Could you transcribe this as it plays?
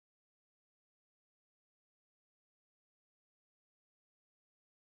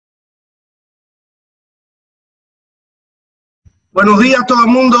Buenos días todo el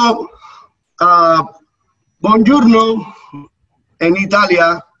mundo. Buongiorno in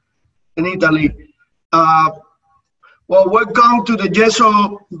Italia, in Italy. Well, welcome to the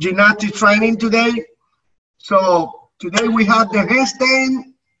Yeessooo gymnastics training today. So today we have the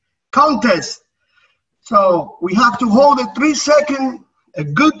handstand contest. So we have to hold a 3-second, a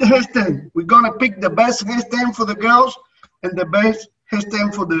good handstand. We're gonna pick the best handstand for the girls and the best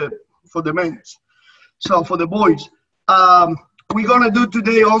handstand for the men. So for the boys. We're gonna do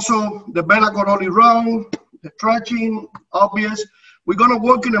today also the Bella Coroli round, the stretching, obvious. We're gonna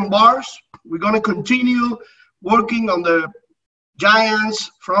work in bars. We're gonna continue working on the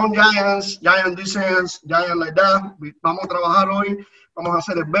giants, front giants, giant distance, giant like that. Vamos a trabajar hoy, vamos a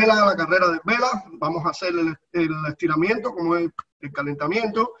hacer el vela, la carrera de vela, vamos a hacer el estiramiento, como es el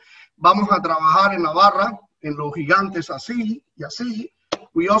calentamiento. Vamos a trabajar en la barra, en los gigantes así y así.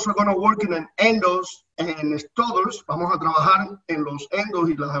 We also going to work in endos and stutters. Vamos a trabajar en los endos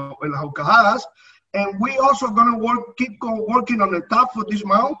y en las horcajadas. And we also going to keep working on the top for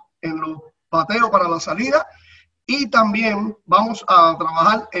dismount, en los pateos para la salida. Y también vamos a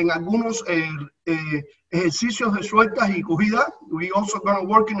trabajar en algunos ejercicios de sueltas y cogidas. We also going to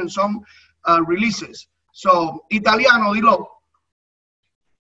work in some releases. So, italiano, dilo.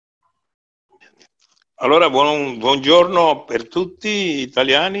 Allora, buongiorno per tutti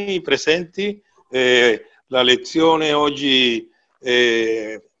italiani presenti. La lezione oggi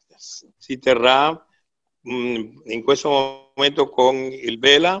si terrà in questo momento con il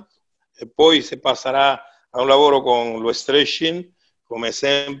vela e poi si passerà a un lavoro con lo stretching, come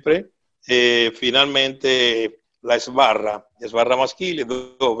sempre, e finalmente la sbarra maschile,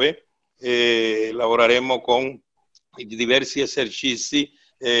 dove lavoreremo con i diversi esercizi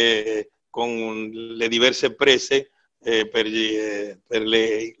con le diverse prese per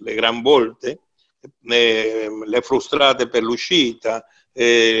le gran volte, le frustrate per l'uscita,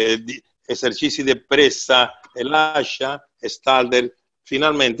 esercizi di presa e lascia, stalder,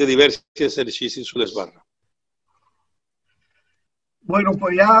 finalmente diversi esercizi sulle sbarra. Bueno,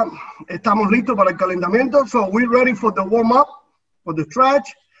 pues ya estamos listos para el calentamiento. So we're ready for the warm up, for the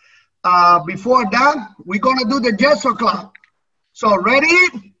stretch. Before that, we're going to do the Yeessooo clap. So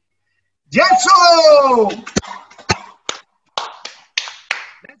ready? Yeessooo!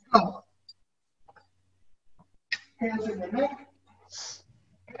 Let's go. Hands in the neck.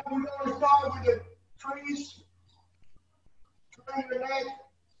 And we're going to start with the trees. Turn your neck.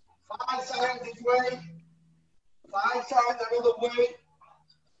 5 sides this way. 5 sides another way.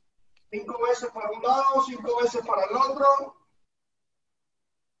 5 veces para un lado, 5 veces para el otro.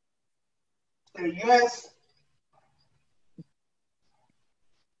 Say yes.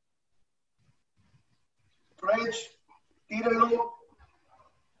 Stretch, tíralo.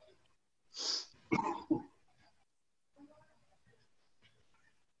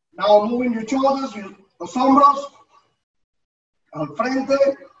 Now moving your shoulders, los hombros, al frente,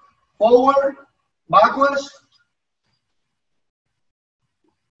 forward, backwards.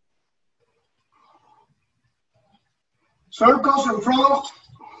 Circles in front,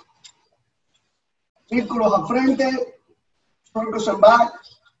 círculos al frente, circles in back.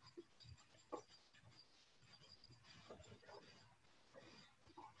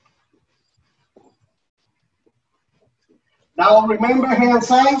 Now remember hand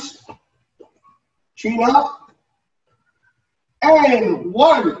signs, chin up, and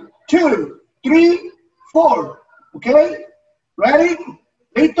 1, 2, 3, 4, okay? Ready?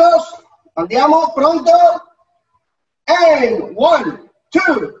 Listos? Andiamo, pronto? And 1,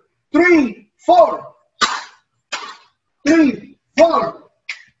 2, 3, 4, 3, 4,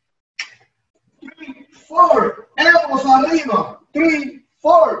 3, 4, elbows arriba, 3,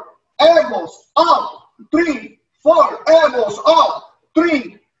 4, elbows up, 3, 4, elbows up,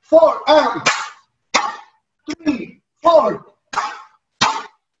 3, 4, and 3, 4,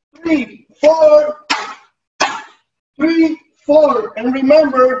 3, 4, 3, 4, and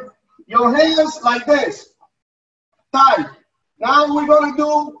remember your hands like this, tight. Now we're going to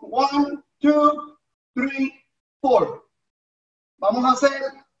do 1, 2, 3, 4. Vamos a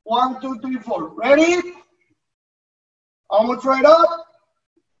hacer 1, 2, 3, 4. Ready? I'm going to try it up.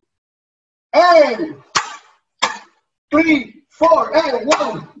 And 3, 4, and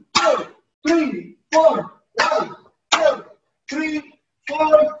 1, 2, 3, 4, 1, 2, 3,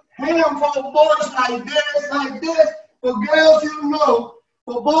 4. Hand for boys like this. For girls, you know.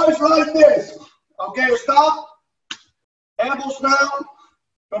 For boys like this. Okay, stop. Elbows down.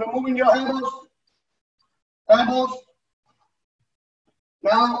 Gonna move in your elbows. Elbows.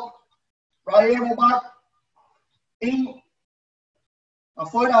 Now, right elbow back. In.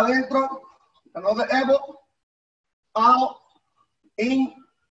 Afuera, adentro. Another elbow. Out. in,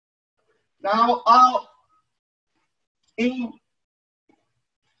 now out, in,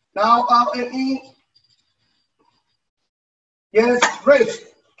 now out and in. Yes, wrist.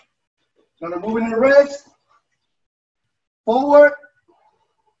 Gonna move in the wrist, forward,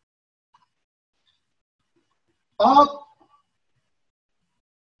 up,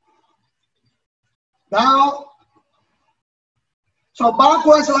 down. So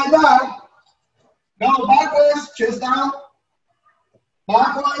backwards like that. Now backwards, chest down.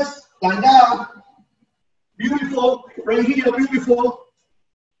 Backwards like that. Beautiful. Right here, beautiful.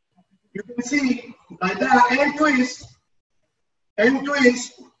 You can see like that. And twist. And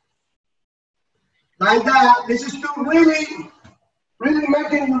twist. Like that. This is to really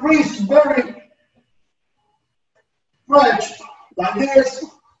making the wrist very stretched. Like this.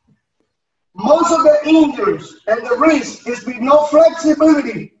 Most of the injuries and the wrist is with no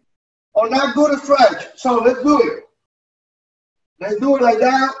flexibility or not good stretch. So let's do it. Let's do it like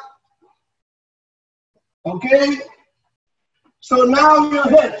that. Okay. So now your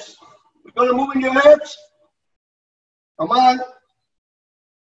hips. We're gonna move in your hips. Come on.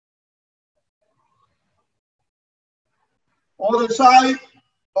 Other side.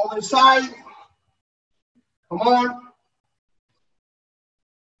 Other side. Come on.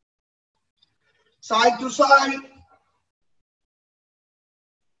 Side to side.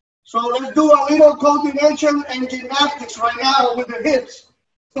 So let's do a little coordination and gymnastics right now with the hips.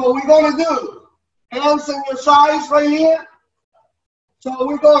 So we're going to do hands in your sides right here. So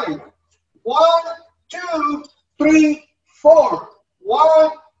we're going 1, 2, 3, 4.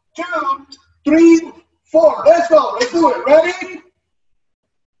 1, 2, 3, 4. Let's go. Let's do it. Ready?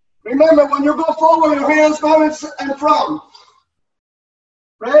 Remember, when you go forward, your hands go in front.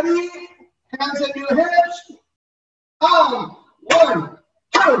 Ready? Hands in your hips. 1,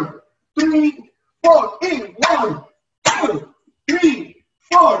 2, 3, 4. In 1, 2, 3,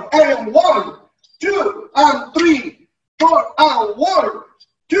 4. And 1, 2, and 3, 4. And 1,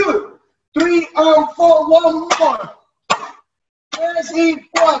 2, 3, and 4. One more. 3 y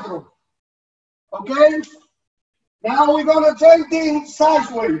 4. Okay? Now we're going to take things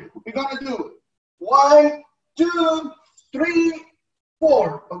sideways. We're going to do 1, 2, 3,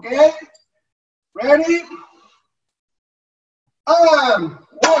 4. Okay? Ready? 1,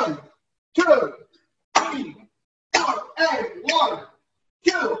 2, 3, 4, and 1,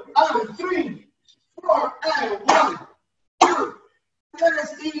 2, and 3, 4, and 1, 2, 3,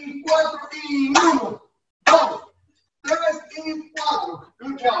 4, y 1, 2, 3, y 4.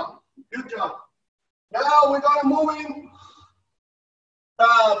 Good job. Good job. Now we're going to move in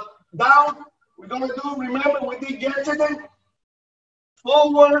down. We're going to do, remember we did yesterday,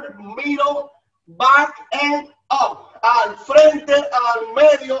 forward, middle, back, and up. Al frente, al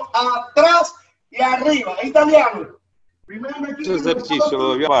medio, atrás y arriba. Italiano. Questo esercizio lo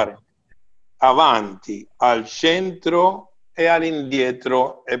dobbiamo fare avanti, al centro e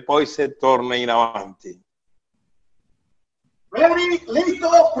all'indietro e poi se torna in avanti. Ready,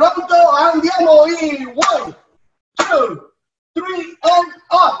 listo, pronto, andiamo in 1, 2, 3, and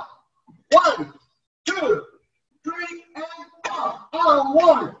up. 1, 2, 3, and up. And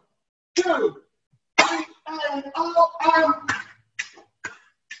 1, 2, 3, and up. And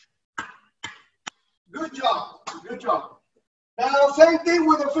good job, good job. Now same thing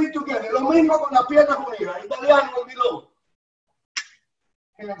with the feet together. Lo mismo con las piernas unidas. Italiano, olvidó.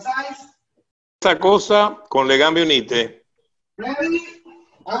 Questa cosa con le gambe unite. Ready?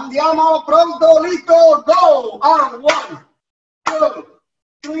 Andiamo, pronto, listo, go! And 1, 2,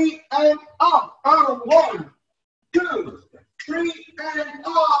 3, and up. And 1, 2, 3, and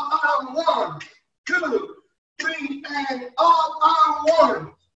up. And 1, 2, 3, and up. And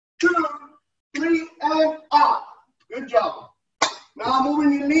 1, 2, 3, and up. Good job. Now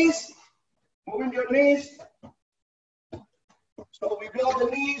moving your knees. Moving your knees. So we build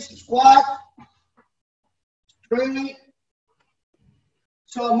the knees, squat, straight.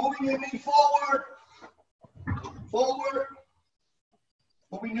 So moving your knee forward, forward,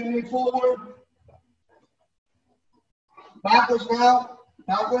 moving your knee forward, backwards now,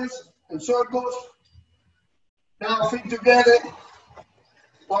 backwards, and circles. Now feet together,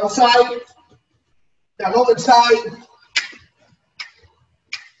 one side, the other side,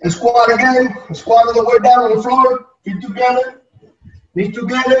 and squat again, squat all the way down on the floor, feet together, knees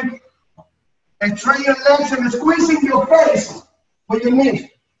together, and straighten your legs and squeezing your face. With your knees.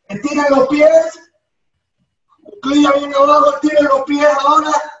 Estira los pies. Inclina bien abajo, estira los pies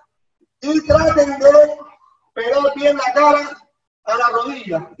ahora. Y traten de pegar bien la cara a la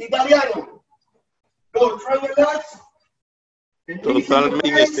rodilla. Italiano. Go, try your legs. Totalmente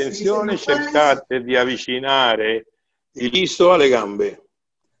in estensione, cercate di avvicinare Il liso alle gambe.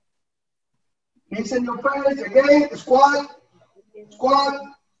 Knees in your face, again, squat, squat.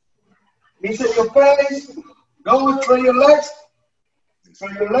 Knees in your face. Go, straighten your legs.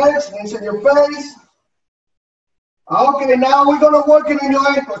 Straighten your legs, knees in your face. Okay, now we're gonna work it in your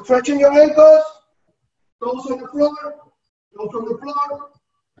ankles. Stretching your ankles. Toes on the floor. Toes on the floor.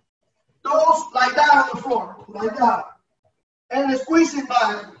 Toes like that on the floor, like that. And squeeze it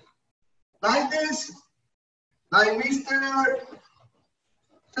back. Like this. Like Mr.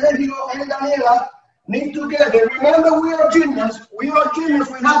 Sergio and Daniela knee together. Remember, we are gymnasts. We are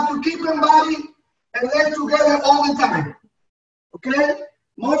gymnasts. We have to keep the body and legs together all the time. Okay?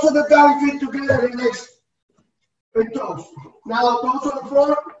 Most of the time, feet together and legs and toes. Now, toes on the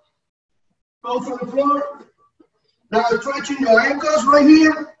floor. Toes on the floor. Now, stretching your ankles right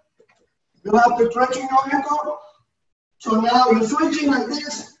here. You have to stretch your ankle. So now you're switching like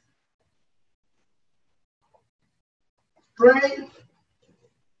this. Straight.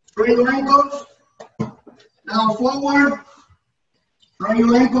 Straight your ankles. Now forward. Straight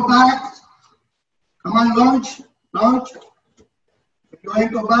your ankle back. Come on, launch. Launch. Your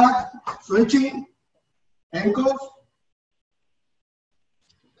ankle back. Switching. Ankles.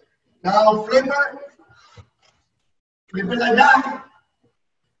 Now flip it. Flip it like that.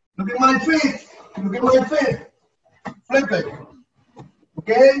 Look at my feet. Look at my feet. Flip it.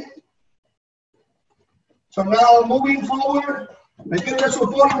 Okay? So now moving forward. Metiendo su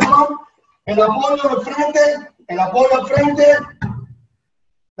apoyo, el apoyo al frente, el apoyo al frente,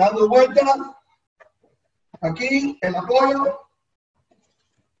 dando vuelta, aquí, el apoyo.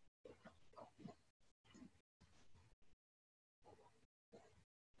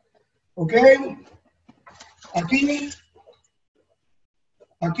 Ok, aquí,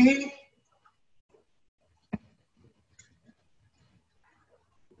 aquí,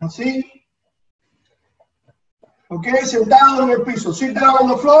 así. Ok, sentado en el piso. Sit down on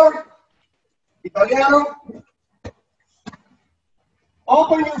the floor. Italiano.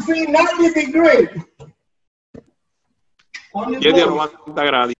 Open your feet 90 degrees. Piedi a 90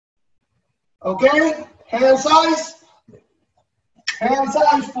 gradi. Ok, hand size. Hand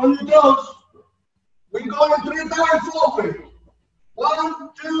size for your toes. We're going 3 times forward. 1,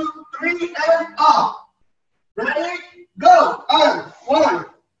 2, 3, and up. Ready? Go. And 1,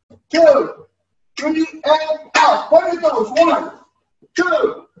 2, 3, and up. Point your toes. 1,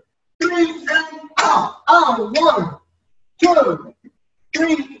 2, 3, and up. And 1, 2,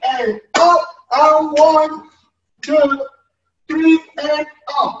 3, and up. And 1, 2, 3, and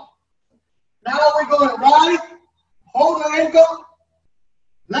up. Now we're going right. Hold the ankle.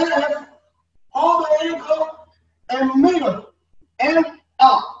 Left. Hold the ankle. And middle. And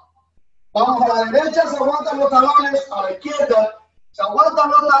up. Vamos a la derecha, se aguantan los talones. A la izquierda, se aguantan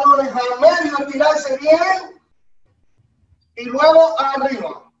los talones al medio, tirarse bien. Y luego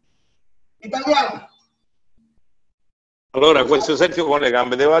arriba. Italiano. Allora, questo esercizio con le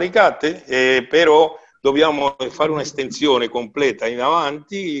gambe devaricate, però dobbiamo fare un'estensione completa in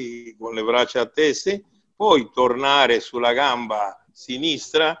avanti con le braccia attese, poi tornare sulla gamba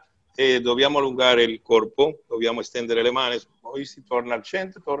sinistra e dobbiamo allungare il corpo, dobbiamo estendere le mani, poi si torna al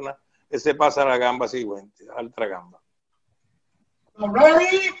centro, torna e si passa alla gamba seguente, altra gamba.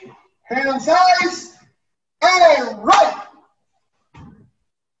 Ready? Hand size. And right.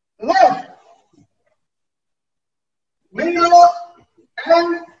 Left. Middle.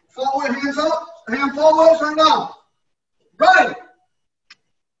 And forward, hands up. Hand forward, and up. Right.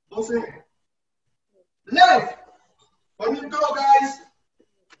 Left. When you go, guys.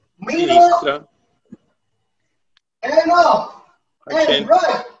 Middle. Sinistra. And up. And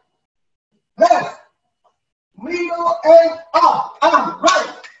right. Left. Middle and up. And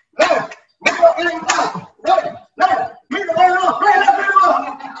right. Left. Middle and up. Right. Left. Middle and up. Right. Left. Middle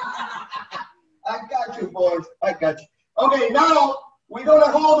up. I got you, boys. I got you. Okay, now we're going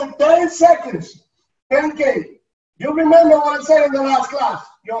to hold it 10 seconds. 10K. You remember what I said in the last class.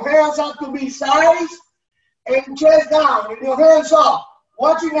 Your hands have to be sides and chest down with your hands up.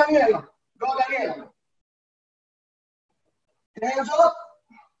 Watching Daniela. Go, Daniela. Hands up.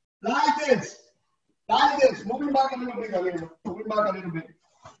 Like this. Like this. Moving back a little bit, Daniela. Moving back a little bit.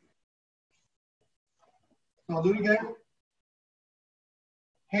 So do it again.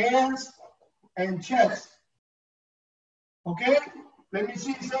 Hands and chest. Okay? Let me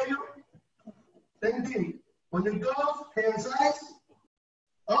see, Sergio. Same thing. When you go, hand size.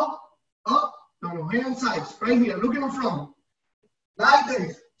 Up, up. No, hand size. Right here. Look in the front. Like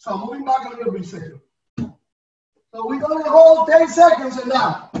this. So moving back a little bit, Sergio. So we're going to hold 10 seconds in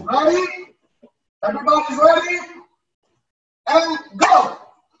that. Ready? Everybody's ready? And go.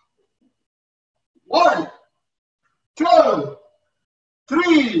 1, 2,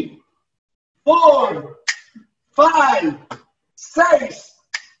 3, 4, 5, 6,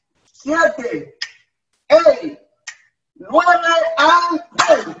 7, 8, 9, and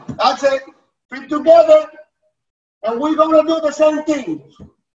 10. That's it. Feet together. And we're going to do the same thing.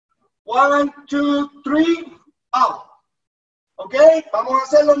 1, 2, 3, out. ¿Ok? Vamos a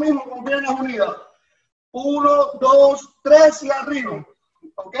hacer lo mismo con piernas unidas. 1, 2, 3 y arriba.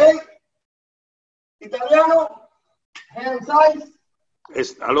 ¿Ok? Italiano, hand size.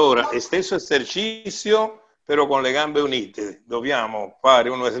 Allora, stesso esercizio, però con le gambe unite. Dobbiamo fare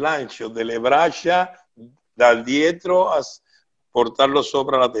uno slancio delle braccia dal dietro a portarlo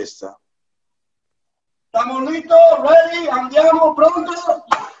sopra la testa. Estamos listos, ready, andiamo, pronto.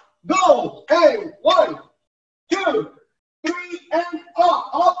 Go! And 1, 2, 3, and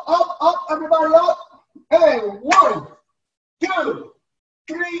up, everybody up. And 1, 2,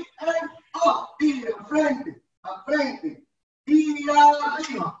 3, and up. Y de frente, a frente. Y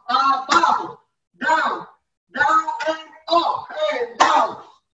arriba, abajo. Down, down and up. And down,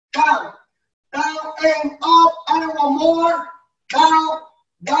 down, down and up. And one more. Down,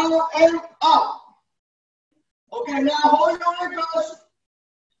 down and up. Okay, now hold your ankles.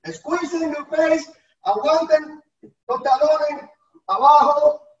 Squeeze in your face. Aguanten los talones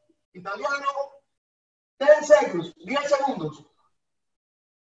abajo. Italiano. 10 seconds. 10 segundos.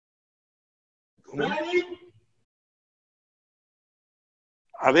 Ready?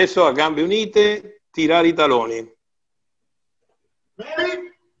 Adesso a gambe unite, tirare i taloni.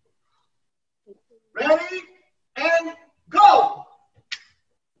 Ready? Ready? And go!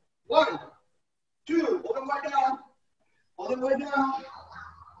 1, 2, all the way down. All the way down.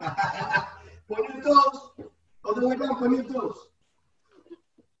 Point your toes. All the way down, point your toes.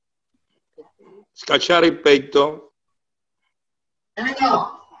 Scacciare il petto. And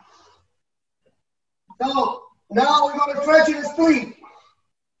up. So, now we're going to stretch the spleen.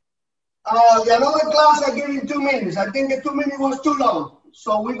 The another class I gave you 2 minutes. I think the 2 minutes was too long.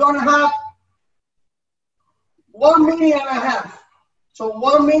 So we're going to have 1 minute and a half. So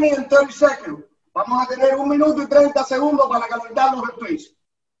 1 minute and 30 seconds. Vamos a tener 1 minuto y 30 segundos para calentar los splits.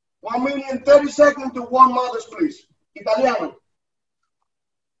 1 minute and 30 seconds to warm up the splits. Italiano.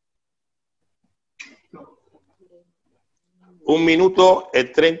 1 minuto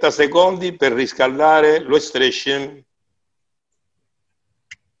e 30 secondi per riscaldare lo stretching.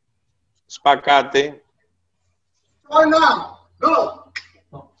 Spaccate. Right now, go.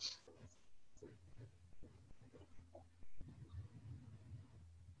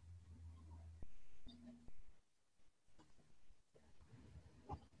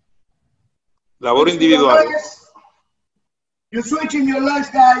 Lavoro individuale. You're switching your legs,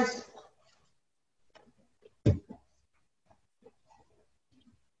 guys.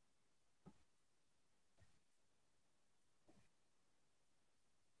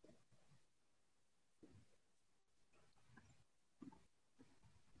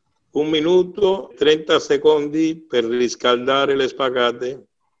 Un minuto, 30 secondi per riscaldare le spaccate.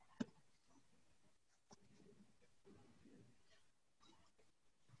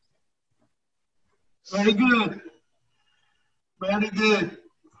 Very good. Very good.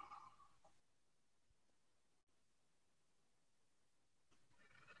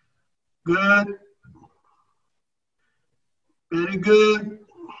 Good. Very good.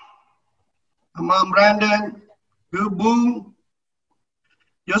 Come on, Brandon. Good, boom.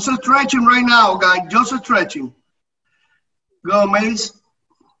 Just stretching right now, guys. Just stretching. Go, Mace.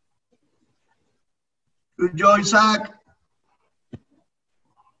 Good job, Zach.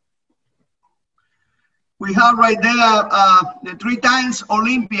 We have right there the 3 times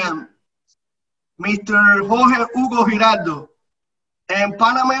Olympian, Mr. Jorge Hugo Giraldo, and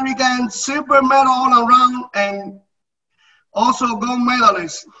Pan American silver medal all around, and also gold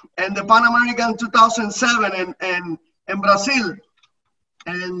medalist, and the Pan American 2007 in Brazil,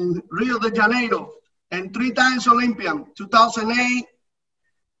 and Rio de Janeiro, and 3 times Olympian, 2008,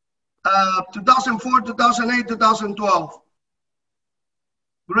 2004, 2008, 2012.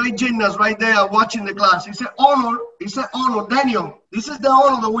 Great gymnast right there watching the class. It's an honor. It's an honor, Daniel. This is the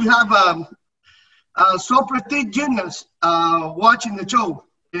honor that we have so prestigious gymnasts watching the show.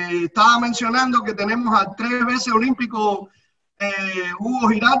 Estaba mencionando que tenemos a 3 veces olímpico Hugo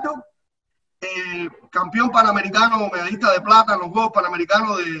Giraldo, campeón panamericano, medallista de plata en los Juegos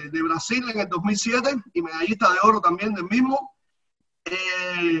Panamericanos de Brasil en el 2007 y medallista de oro también del mismo.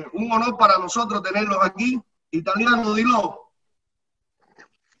 Un honor para nosotros tenerlos aquí. Italiano, dilo.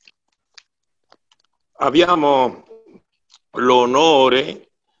 Abbiamo l'onore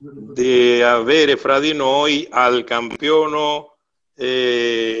di avere fra di noi al campione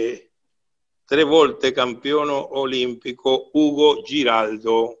 3 volte campione olimpico Hugo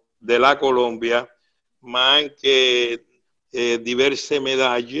Giraldo della Colombia, ma anche diverse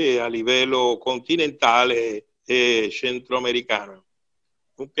medaglie a livello continentale e centroamericano.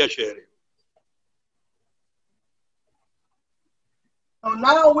 Un piacere. So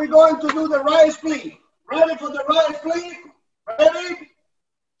now we're going to do the right split. Ready for the right split? Ready?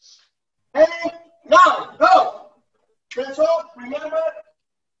 And now, go. Chest up, remember.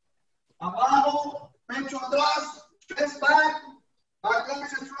 Abajo, pecho atrás, chest back, back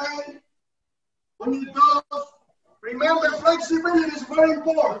legs straight. When you go, remember flexibility is very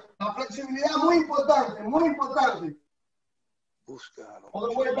important. La flexibilidad es muy importante, muy importante. All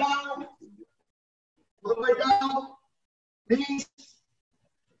the way down, all the way down, knees.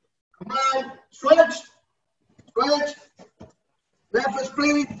 Come on, stretch, stretch. Left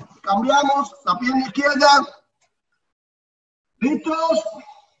split, cambiamos, la pierna izquierda. Listos.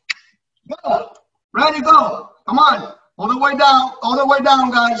 Go. Ready, go. Come on. All the way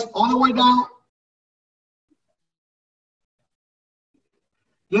down, guys. All the way down.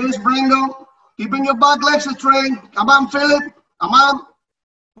 Yes, Brendo. Keeping your back legs straight. Come on, Philip. Come on.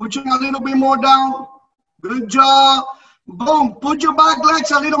 Pushing a little bit more down. Good job. Boom. Put your back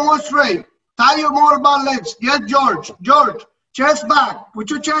legs a little more straight. Tie your more back legs. Yes, George. George. Chest back. Put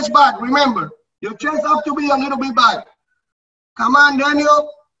your chest back. Remember, your chest has to be a little bit back. Come on, Daniel.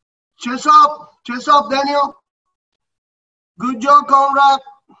 Chest up, Daniel. Good job, Conrad.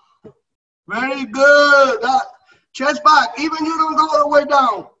 Very good. Chest back. Even you don't go all the way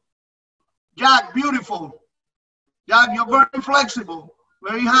down. Jack, beautiful. Jack, you're very flexible.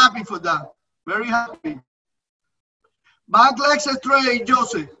 Very happy for that. Very happy. Back legs straight,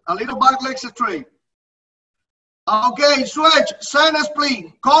 Joseph. A little back legs straight. Okay, switch. Center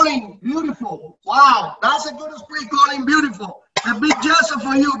split. Colin, beautiful. Wow, that's a good split, Colin. Beautiful. A big gesso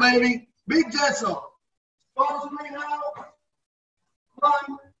for you, baby. Big gesso. Follow me now. Come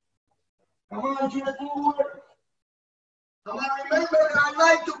on. Come on, chest forward. Come on, remember that I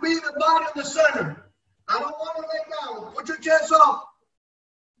like to be the bottom of the center. I don't want to lay down. Put your chest up.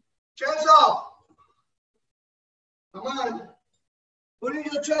 Chest up. Come on. Putting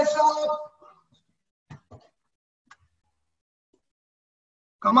your chest up.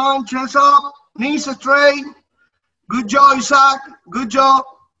 Come on, chest up. Knees straight. Good job, Isaac. Good job.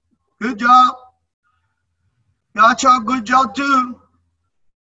 Good job. Gotcha. Good job, too.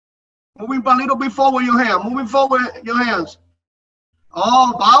 Moving a little bit forward your hand. Moving forward your hands.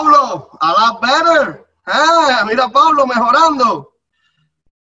 Oh, Paulo. A lot better. Ah, mira, Paulo mejorando.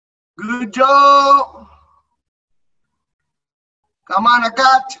 Good job. Come on, a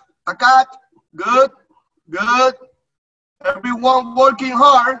cat. Good. Good. Everyone working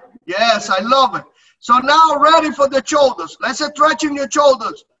hard. Yes, I love it. So now ready for the shoulders. Let's stretch in your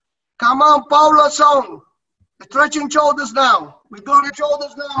shoulders. Come on, Paula Song. Stretching shoulders now. We go to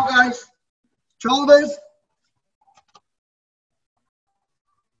shoulders now, guys. Shoulders.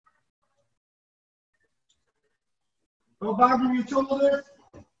 Go back to your shoulders.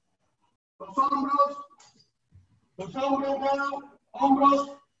 Los hombros. Los hombros down.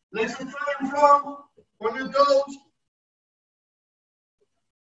 Hombros. Let's try and flow on your toes.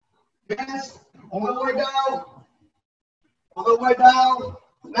 Yes. All the way down. All the way down.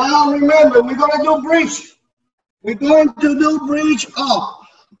 Now remember, we're going to do bridge. We're going to do bridge up.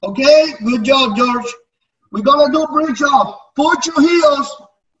 Okay? Good job, George. We're going to do bridge up. Put your heels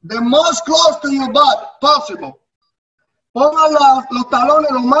the most close to your butt possible. Pongan los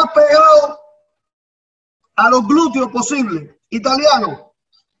talones lo más pegados a los glúteos posible. Italiano.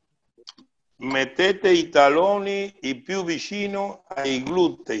 Mettete i taloni il più vicino ai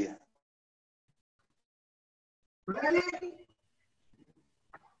glutei. Ready?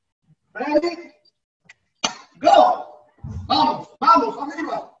 Ready? Go! Vamos, vamos,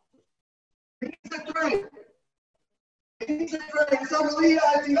 arriba. Dice tres. Dice tres. Esa rodilla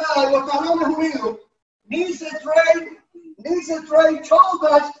estirada, los talones unidos. Dice straight,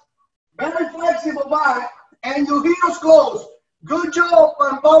 shoulders, very flexible back, and your heels closed. Good job,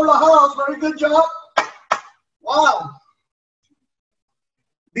 Paula House. Very good job. Wow.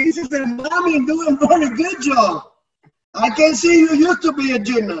 This is the mommy doing very good job. I can see you used to be a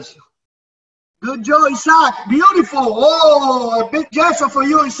gymnast. Good job, Isaac. Beautiful. Oh, a big gesture for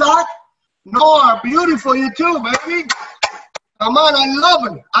you, Isaac. Noah, beautiful. You too, baby. Come on, I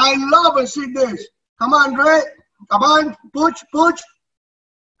love it. I love it. See this. Come on, Dre. Come on, push.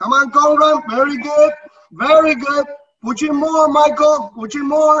 Come on, Conrad. Very good. Very good. Pushing more, Michael. Pushing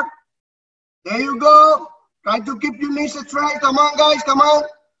more. There you go. Try to keep your knees straight. Come on, guys. Come on.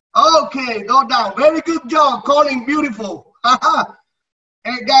 Okay, go down. Very good job, Colin. Beautiful.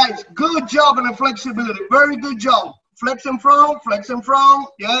 Hey guys, good job on the flexibility. Very good job. Flex and from,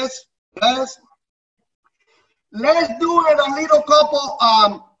 yes, yes. Let's do it a little couple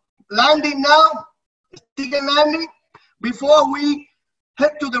landing now, stick and landing, before we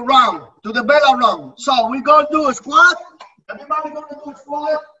head to the round, to the Bella round. So we're gonna do a squat. Everybody gonna do a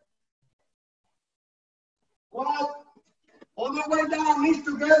squat. Squat. All the way down, knees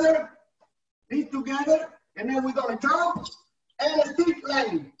together, and then we're gonna jump and a stick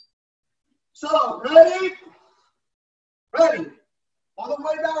landing. So ready? Ready. All the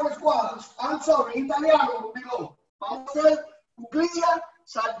way down the squat. I'm sorry, italiano below. Vamos a hacer cuclilla,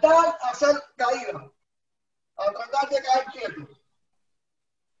 saltar, hacer caída. A tratar de caer quieto.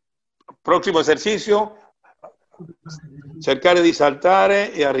 Prossimo esercizio, cercare di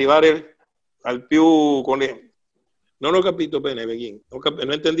saltare e arrivare al più con le... Non ho capito bene, Begin.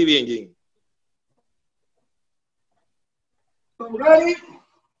 Non entendi bien, Gin. So ready?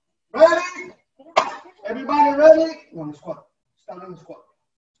 Ready? Everybody ready? On the squat. Stand on the squat.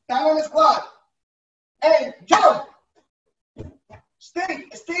 Stand on the squat. And jump.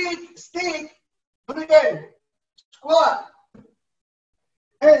 Stick, stick, stick. Do it again. Squat.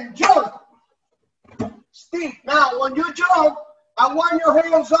 And jump. Stick. Now, when you jump, I want your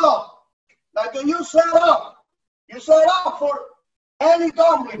hands up. Like when you set up. You set up for any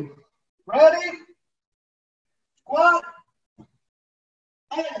tumbling. Ready? Squat.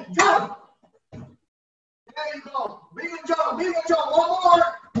 And jump. There you go. Bigger jump, bigger jump.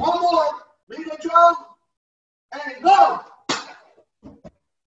 One more. Bigger jump. And go.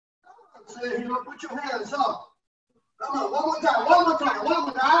 So you know, put your hands up. Come on, one more time. I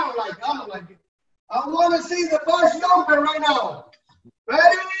don't like it. I want to see the first jumper right now.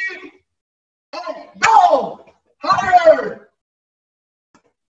 Ready? And go. Higher.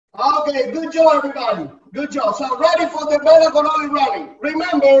 Okay, good job, everybody. Good job. So ready for the Bella Colori running.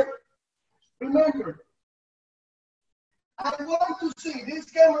 Remember, I want to see this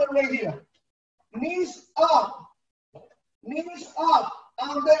camera right here. Knees up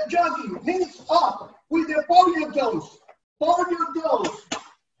on the jogging. Knees up with the point your toes.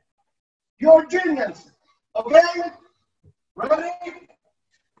 Your gymnast. Okay? Ready?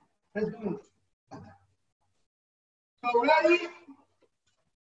 Let's do it. So ready?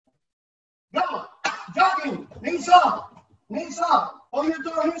 Go. Jogging. Knees up. Hold your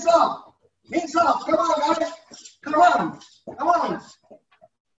toe. Knees up. Come on, guys. Come on.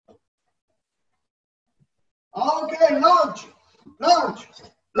 Okay, lunge.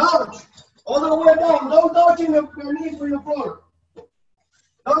 All the way down. Don't touch the knees with the floor.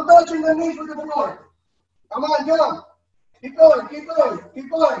 Come on, jump. Keep going.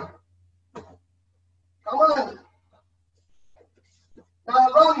 Come on. Now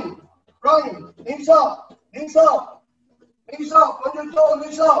running. Knees up. On your toes,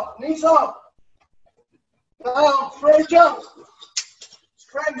 knees up. Now, straight jump.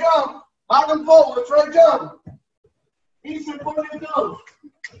 Back and forward, straight jump. Knees and point your toes.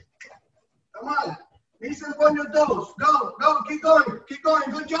 Come on. Knees and point your toes. Go. Keep going.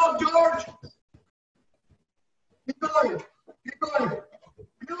 Good job, George. Keep going.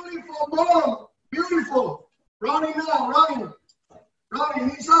 Beautiful, Mom. Beautiful. Running now.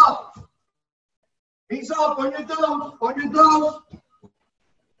 Knees up. On your toes.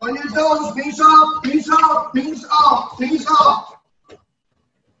 Knees up.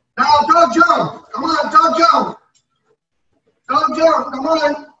 Now, dog jump. Come on, dog jump. Come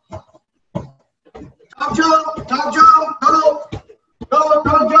on. Dog jump. Go.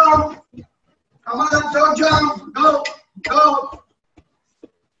 Dog jump. Come on, dog jump. Go.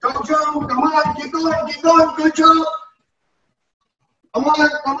 Dog jump. Come on, keep going. Good job. Come on.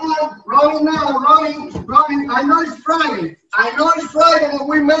 Running now. I know it's Friday, but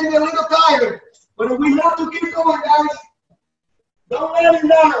we may be a little tired. But we have to keep going, guys. Don't let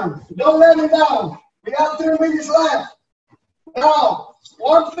it down. We have 3 minutes left. Now,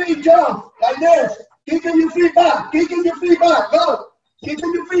 1 feet jump, like this. Kicking your feet back. Go.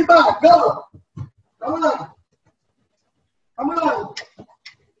 Kicking your feet back. Go. Come on.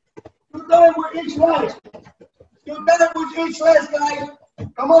 2 times with each leg. 2 times with each leg, guys.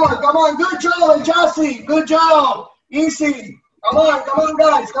 Come on. Good job, Jesse. Good job. Easy. Come on,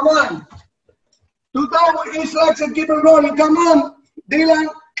 guys. Come on. 2 times with each leg and keep it rolling. Come on, Dylan.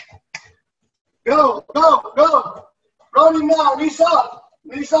 Go. Running now. Knees up,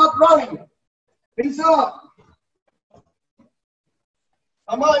 running. Knees up.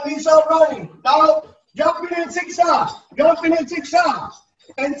 Come on, knees up, running. Now, jumping in zigzag.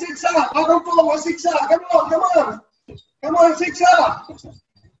 And zigzag. Back and forward, zigzag. Come on, zigzag.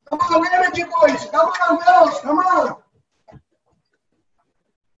 Come on, energy boys. Come on, girls. Come on.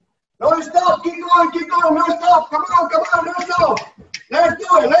 No stop, keep going, no stop. Come on, no stop. Let's do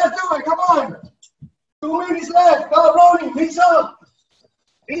it, come on. 2 minutes left, go rolling, knees up.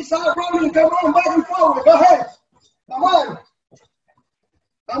 Knees up, rolling, come on, back and forward, go ahead. Come on.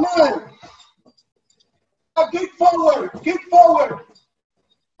 Keep forward.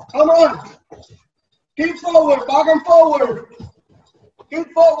 Come on. Keep forward, back and forward.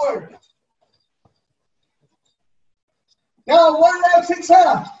 Keep forward. Now, one leg, 6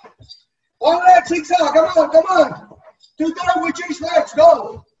 up. Come on. 2 down with each legs,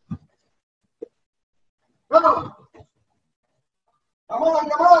 go. Come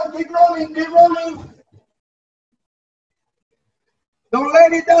on, keep rolling. Don't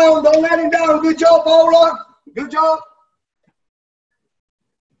let it down. Good job, Paula. Good job.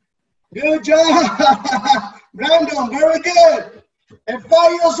 Brandon, very good. And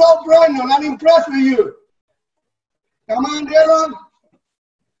 5 years old, Brandon, I'm impressed with you. Come on, Dylan.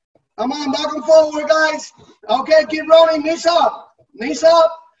 Come on, back and forward, guys. Okay, keep rolling. Knees up.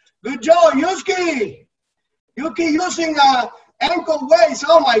 Good job, Yuki. Yuki using ankle weights.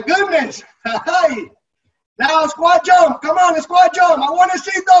 Oh my goodness. Now squat jump. Come on, squat jump. I want to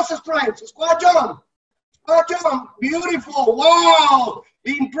see those strengths. Squat jump. Beautiful. Wow.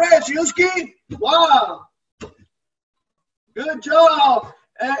 Impressed, Yuki. Wow. Good job.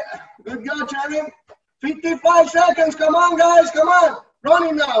 Good job, Cherry. 55 seconds. Come on, guys. Come on.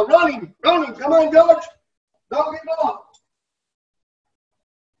 Running now. Running. Come on, George. Don't give up.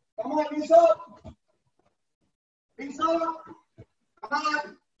 Come on, knees up. Come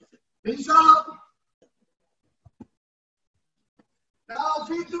on. Knees up. Now,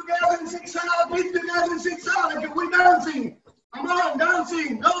 feet together and 6 out. Like we're dancing. Come on,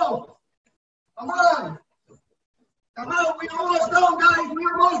 dancing. Go. Come on. We're almost done, guys.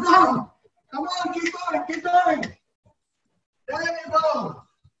 Come on, keep going. There you go.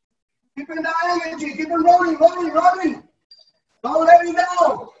 Keeping the energy. Keep it rolling. Don't let it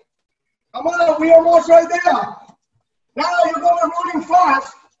down. Come on, we're almost right there. Now you're going to running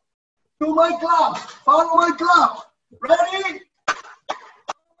fast to my club. Follow my club. Ready?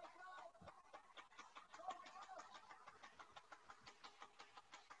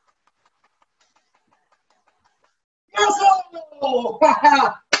 Yes,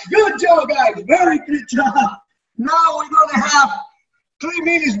 good job, guys. Very good job. Now we're going to have 3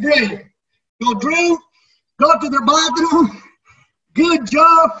 minutes break. Go drink, go to the bathroom. Good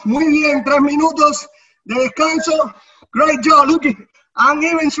job. Muy bien. 3 minutos de descanso. Great job. Look, I'm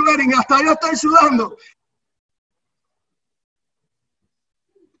even sweating. Hasta yo estoy sudando.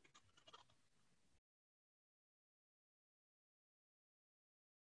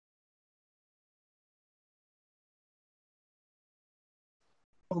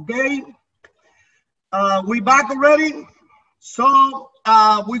 Okay, we back already. So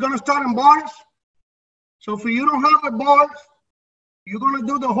we're gonna start in bars. So if you don't have a bar, you're gonna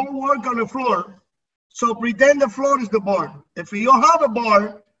do the whole work on the floor. So pretend the floor is the bar. If you don't have a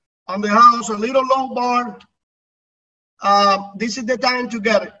bar on the house, a little low bar, this is the time to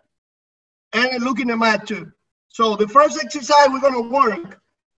get it. And look in the mat too. So the first exercise we're gonna work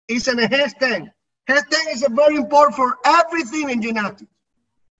is in a handstand. Handstand is very important for everything in gymnastics.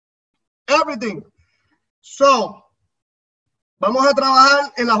 Everything. So, vamos a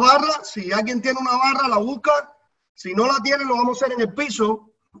trabajar en las barras. Si alguien tiene una barra, la busca. Si no la tiene, lo vamos a hacer en el piso.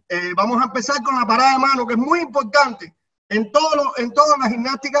 Vamos a empezar con la parada de mano, que es muy importante en toda la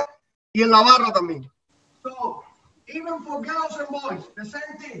gimnástica y en la barra también. So, even for girls and boys, the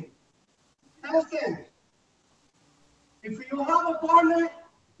same thing. Handstand. If you don't have a partner,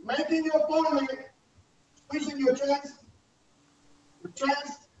 making your partner, squeezing your chest,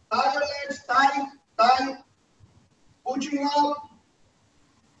 tie your legs, tight, pushing up.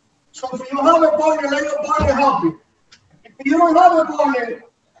 So if you don't have a partner, let your partner help you. If you don't have a partner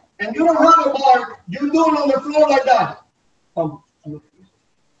and you don't have a bar, you do it on the floor like that.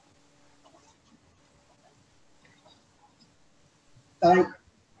 Tight,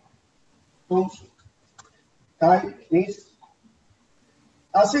 push, tight, knees.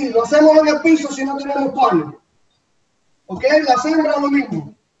 Así, lo hacemos en el piso si no tenemos partner. Ok, la hembra lo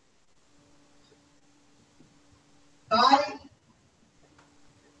mismo. Tight.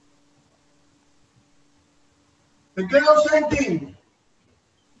 The girl, same thing.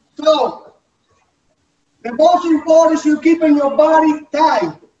 So, the most important is you keeping your body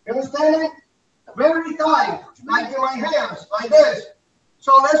tight. You understand it? Very tight, like in my hands, like this.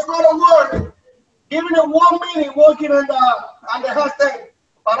 So let's go to work. Giving it 1 minute working on the handstand.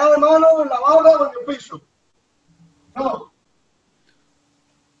 Parada de mano en la barra o en el piso. Go.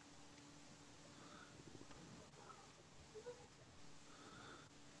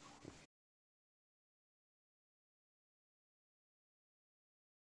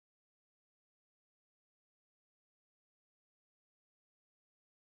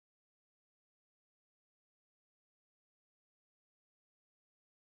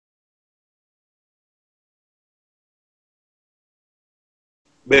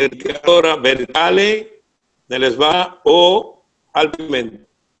 verticale nelle sbarra o al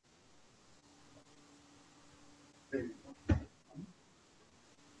pavimento.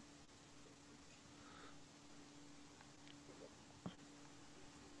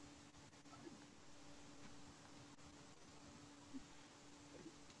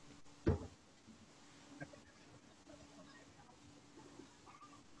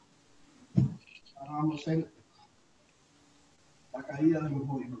 Vamos a hacer la caída de los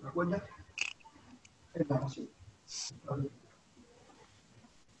movimientos. ¿Te acuerdas? Así.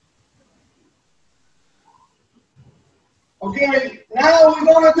 Okay, now we're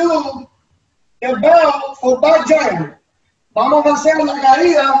going to do the bell for back giant. Vamos a hacer la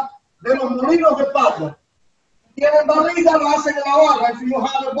caída de los molinos de pata. Si tienen barriga, lo hacen en la barra. If you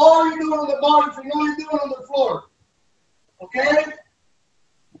have a bar, you do it on the bar. If you know, you do it on the floor. Okay?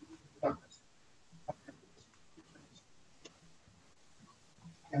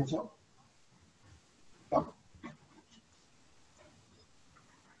 Hands up.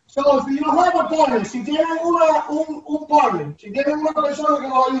 So, if you have a partner, si tienen un partner, si tienen una persona que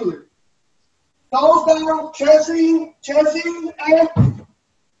los ayude, toes down, chesting, and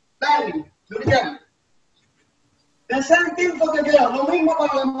landing. Do it again. The same thing for the girl, lo mismo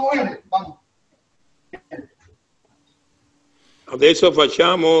para las mujeres. Vamos. Adesso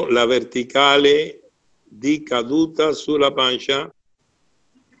facciamo la verticale di caduta sulla pancia,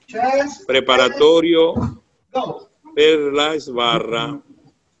 Chest, preparatorio go. per la sbarra.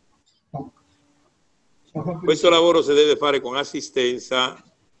 Questo lavoro si deve fare con assistenza.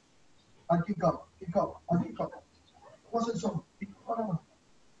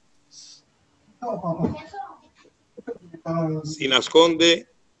 Si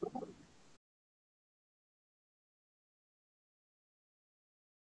nasconde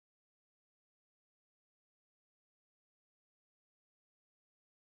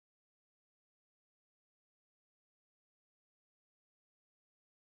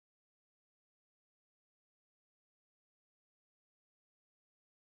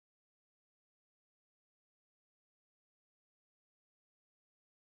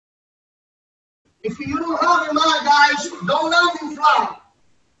If you don't have a mat, guys, don't land in flat.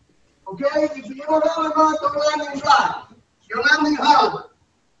 Okay? If you don't have a mat, don't land in flat. You're landing hard.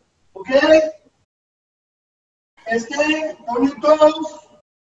 Okay? Stay on your toes.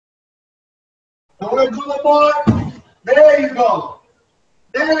 Don't let go the bar. There you go.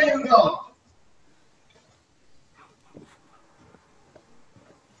 There you go.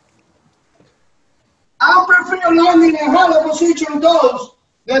 I prefer landing in hollow position toes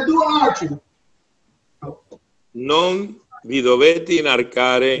than do arching. non vi dovete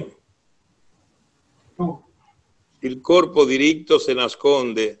inarcare, il corpo diritto si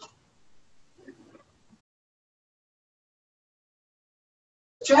nasconde.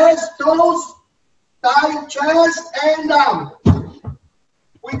 Chest, toes, tight chest, and down.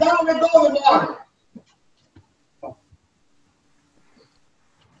 Without the go bar.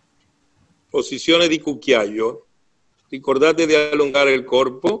 Posizione di cucchiaio. Ricordate di allungare il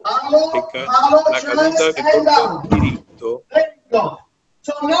corpo e la caduta del corpo diritto. There you go.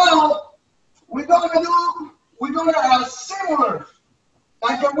 So now we're gonna have similar,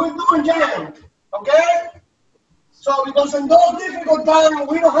 like we're doing jam, okay? So because in those difficult times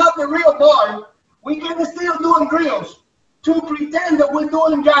we don't have the real bar, we can still doing drills to pretend that we're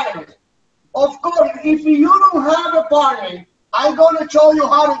doing jam. Of course, if you don't have a partner, I'm gonna show you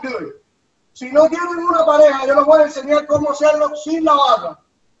how to do it. Si no tienen una pareja, yo les voy a enseñar cómo hacerlo sin la barra.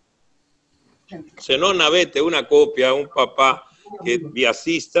 Se non avete una coppia, un papà che vi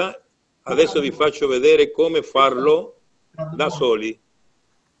assista, adesso vi faccio vedere come farlo da soli.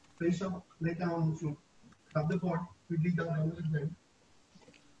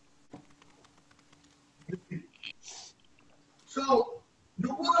 So,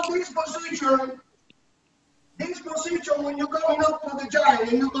 you want this position when you're going up to the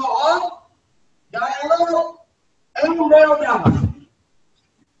giant, and you go up, diagonal, and down.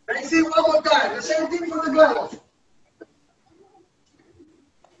 Let's see one more time. The same thing for the girls.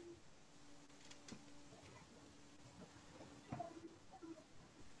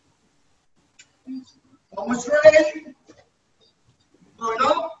 One straight, going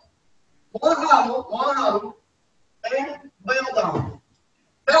up, one hollow, and bail down.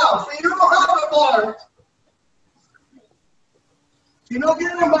 Now, if you don't have a bar, si no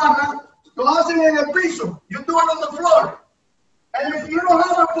tienen barra, lo hacen en el piso. You do it on the floor. And if you don't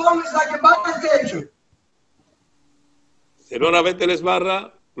have a bar, it's like a back station. Se non avete le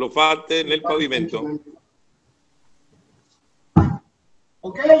sbarra, lo fate nel pavimento.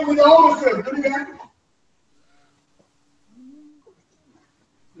 Okay, with the almost good. Do it again.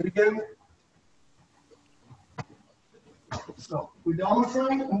 Again. So with the arm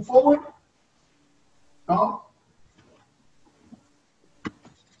straight, move forward. Go.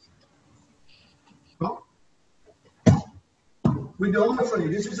 Go. With the arm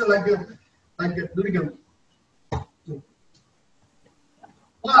straight. This is like a, do it again.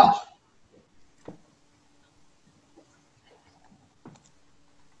 Watch.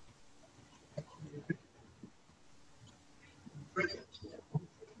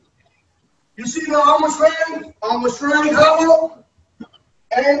 You see the arm straight, hollow,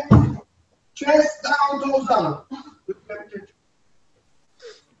 and chest down, toes down.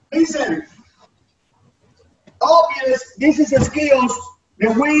 Listen, obvious, this is a skills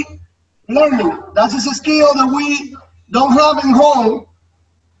that we learning. That is a skill that we don't have in home,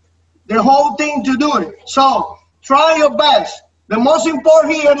 the whole thing to do it. So try your best. The most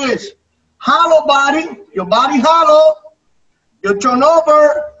important here is hollow body, your body hollow, you turn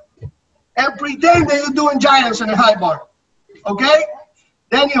over, and pretend that you're doing giants in a high bar. Okay?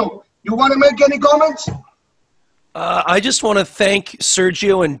 Daniel, you want to make any comments? I just want to thank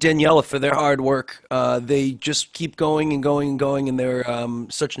Sergio and Daniela for their hard work. They just keep going and going and going, and they're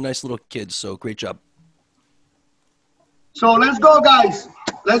such nice little kids, so great job. So let's go, guys.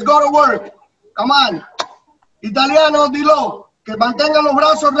 Let's go to work. Come on. Italiano, dilo. Que mantengan los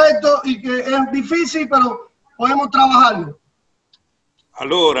brazos rectos y que es difícil, pero podemos trabajarlo.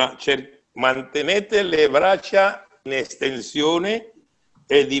 Allora, mantenete le braccia in estensione,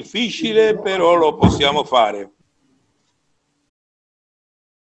 è difficile, però lo possiamo fare.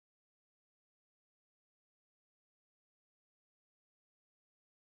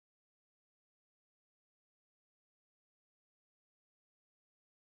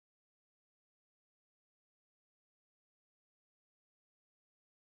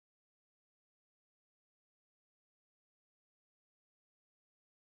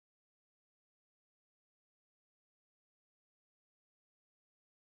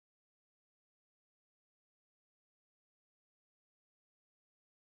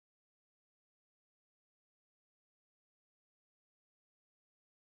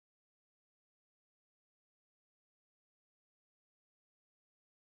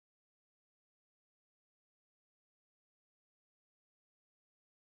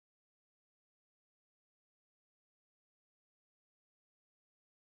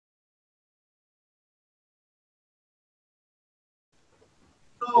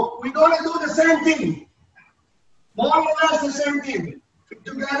 So we're going to do the same thing. More or less the same thing.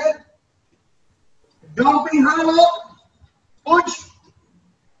 Together. Jumping hollow, push,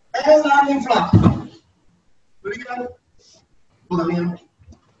 and landing flat. Do it again. Hold on here.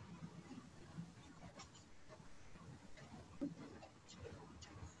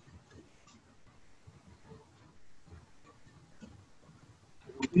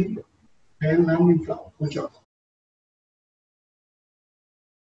 And landing flat. Push up.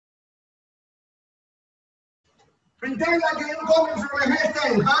 Pretend like you're coming from a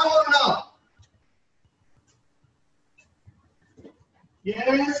handstand. Hollow enough.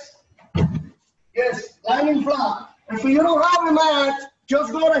 Yes. Yes. Landing flat. If you don't have a mat,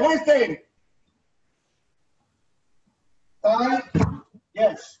 just go to handstand. All right?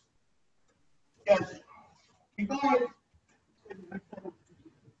 Yes. Yes. Keep going.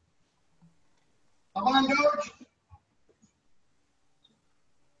 Come on, George.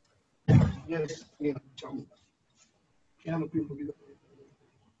 Yes. Yeah.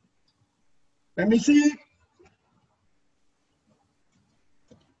 Let me see.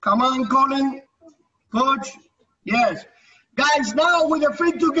 Come on, Colin. Coach. Yes. Guys, now with the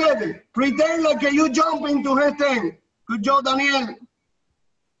feet together, pretend like you jump into handstand. Good job, Daniel.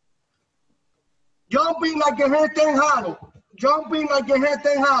 Jumping like a handstand hollow. Jumping like a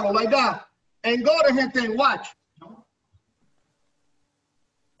handstand hollow, like that. And go to handstand. Watch.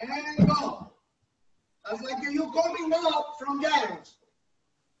 And go. That's like you coming up from giants.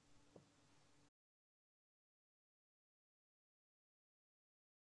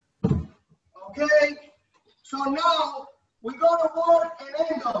 Okay, so now we're going to work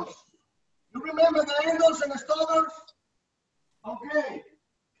in angles. You remember the angles and the stutters? Okay.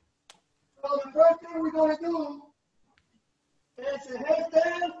 So the first thing we're going to do is a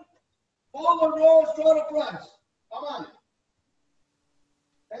handstand, forward roll, shoulder press. Come on.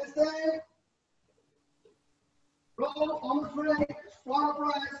 Handstand, roll, on the frame, shoulder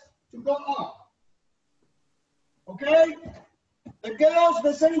press to go up. Okay? The girls,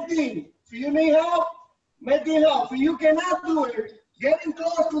 the same thing. If you need help, make it help. If you cannot do it, getting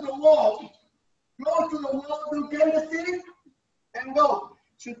close to the wall, do Gymnastics and go.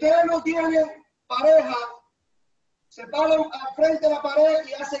 Si ustedes no tienen pareja se paran al frente de la pared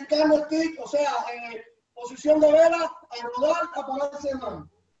y hacen candlestick, o sea, posición de vela, a rodar, a ponerse de mano.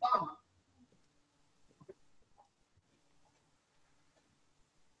 Vamos.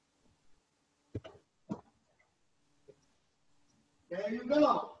 There you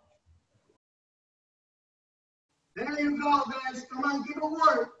go. There you go, guys. Come on, keep it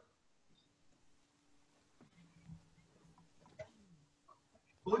work.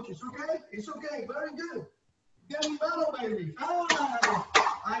 Coach, it's okay. It's okay. Very good. Getting better, baby. Ah,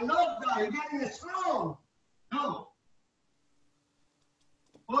 I love that. You're getting strong. No.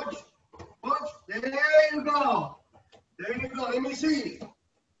 Coach, coach. There you go. There you go. Let me see.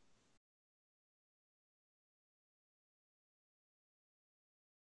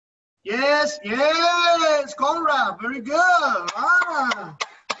 Yes, yes, Conrad. Very good. Ah,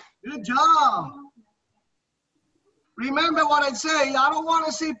 good job. Remember what I say. I don't want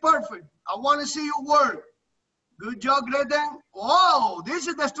to see perfect. I want to see you work. Good job, Gretchen. Oh, this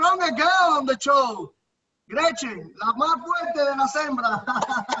is the strongest girl on the show. Gretchen, la más fuerte de las hembras.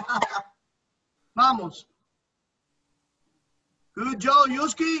 Vamos. Good job,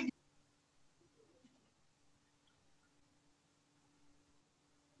 Yuski.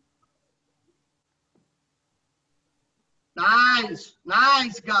 Nice,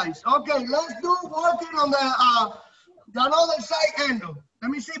 nice, guys. Okay, let's do working on the other side handle.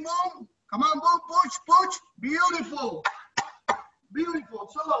 Let me see, boom. Come on, boom, push, push. Beautiful, beautiful.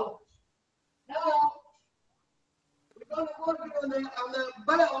 So now we're gonna work on the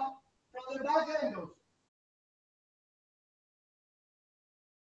bell from the back handles.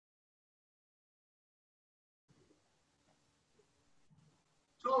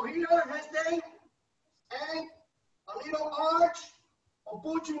 So here, handstand, and a little arch, or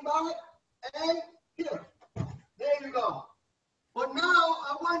pushing back, and here. There you go. But now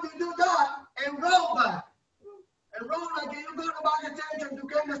I want you to do that and roll back. And roll like you're going back attention to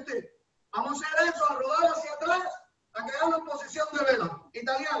Gymnastics. Vamos a hacer eso, a rodar hacia atrás, a quedarnos en posición de vela.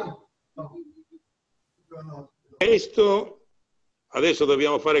 Italiano. Adesso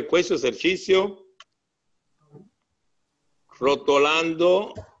dobbiamo fare questo esercizio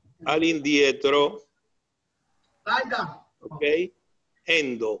rotolando all'indietro. Ok?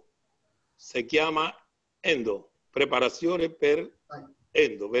 Endo. Si chiama endo. Preparazione per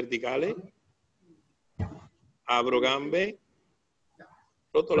endo. Verticale. Apro gambe.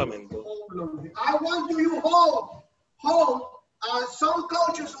 Rotolamento. I want you hold. Some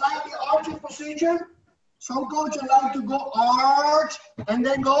coaches like the arching position. Some coaches like to go arch and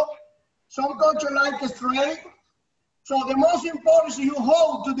then go. Some coaches like the straight. So the most important is you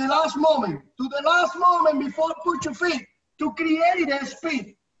hold to the last moment. To the last moment before put your feet. To create a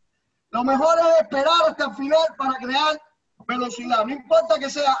speed. Lo mejor es esperar hasta el final para crear velocidad. No importa que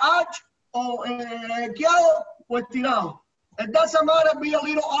sea arch o esquiado o estirado. It doesn't matter be a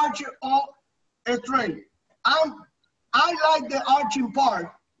little arch or straight. I like the arching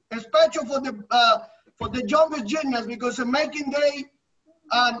part, especially for the younger gymnasts, because making they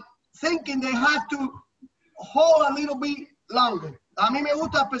thinking they have to hold a little bit longer. A mí me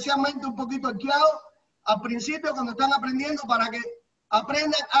gusta especialmente un poquito esquiado al principio cuando están aprendiendo para que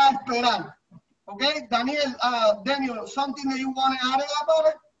aprendan a esperar. Okay, Daniel, Daniel, something that you want to add about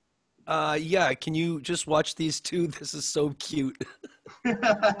it? Yeah, can you just watch these two? This is so cute.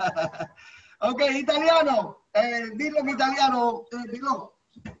 Okay, italiano. Dillo in italiano, dillo.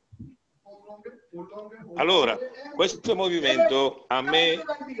 Allora, questo movimento a me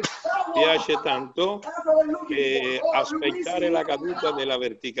piace tanto aspettare la caduta della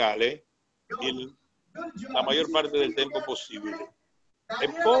verticale la maggior parte del tempo possibile e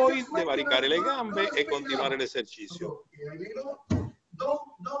poi divaricare le gambe e continuare l'esercizio.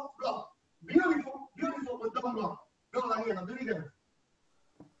 Don't block. Beautiful, beautiful, but don't block. Go, Daniela, do it again.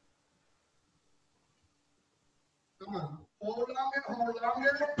 Come on. Hold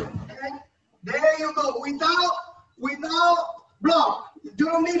longer, and there you go. Without block. You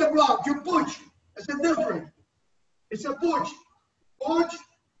don't need a block. You push. It's a different. It's a push. Push,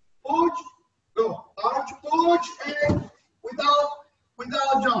 push, go. Arch, push, and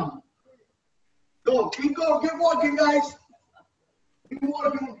without jump. Go. Keep going. Keep working, guys. Keep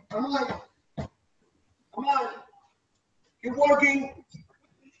working. Come on. Come on. Keep working.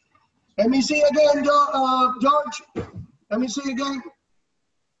 Let me see again, George. Let me see again.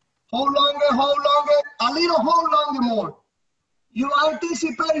 Hold longer. A little hold longer more. You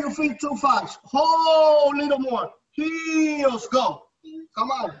anticipate your feet too fast. Hold a little more. Heels, go.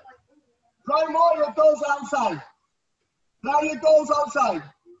 Come on. Try more your toes outside. Try your toes outside.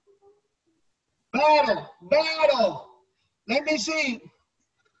 Battle. Let me see,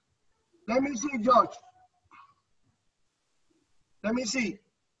 George. Let me see.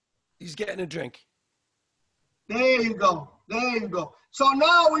 He's getting a drink. There you go. There you go. So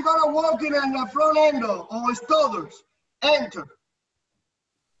now we're gonna work in the front angle or stutters. Enter.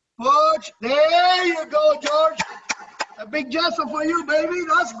 Push. There you go, George. A big gesture for you, baby.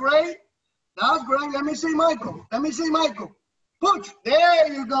 That's great. That's great. Let me see Michael. Let me see Michael. Push.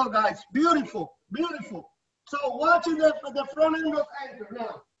 There you go, guys. Beautiful. Beautiful. So watching the front end of enter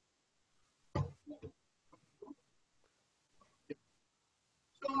now.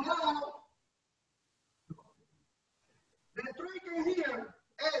 So now, the trick in here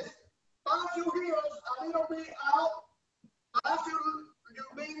is pass your heels a little bit out, pass your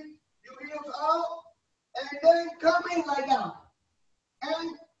heels out, and then come in like that.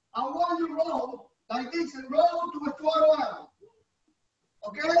 And I want you to roll like this and roll to a throttle out.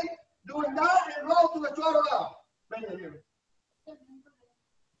 Okay? Doing that and roll to a throttle out. Bring it here.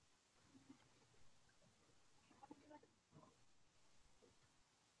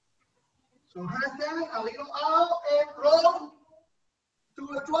 So handstand, a little out and roll to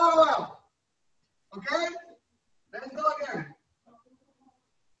a throttle out. Okay? Let's go again.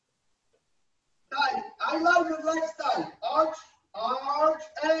 Tight. I like the legs tight. Arch, arch,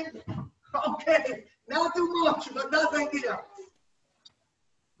 and okay. Not too much, but that's the idea.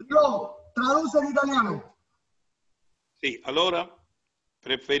 Go. Traduce in italiano. Sì, allora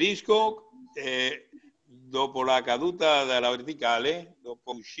preferisco dopo la caduta dalla verticale,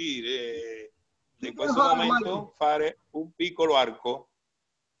 dopo uscire di questo momento, fare un piccolo arco.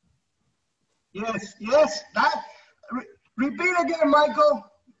 Yes, yes. Repeat again, Michael.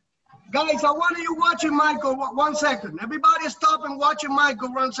 Guys, I want you watching Michael 1 second. Everybody stop and watching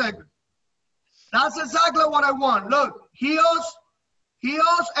Michael 1 second. That's exactly what I want. Look, heels,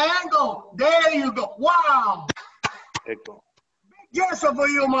 and go. There you go. Wow. Ecco. Yes, for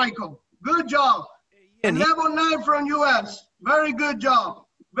you, Michael. Good job. And level 9 from US. Very good job.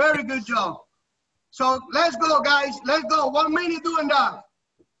 Very good job. So let's go, guys. Let's go. 1 minute doing that.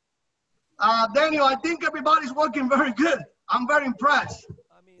 Daniel, I think everybody's working very good. I'm very impressed.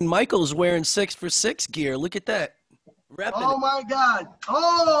 I mean, Michael's wearing 6 for 6 gear. Look at that. Oh my God.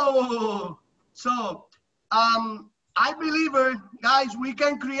 Oh, so I believe, guys, we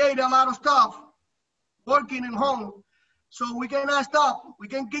can create a lot of stuff working at home. So we cannot stop. We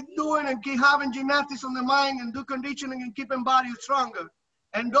can keep doing and keep having gymnastics on the mind and do conditioning and keeping body stronger.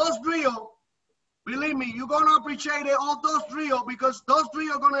 And those drills, believe me, you're going to appreciate it, all those drills, because those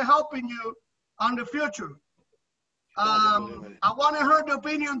drills are going to help in you on the future. I want to hear the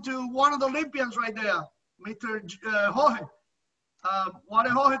opinion to one of the Olympians right there, Mr. Jorge. What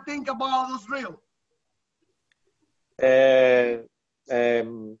does Jorge think about those drills?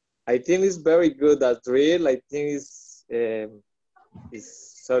 I think it's very good, that drill. I think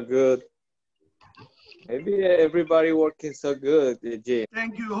it's so good. Maybe everybody working so good, Jim.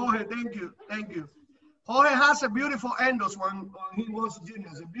 Thank you, Jorge. Thank you. Thank you. Jorge has a beautiful endos when he was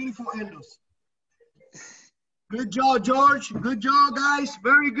juniors. A beautiful endos. Good job, George. Good job, guys.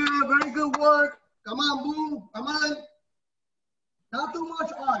 Very good. Very good work. Come on, boom. Come on. Not too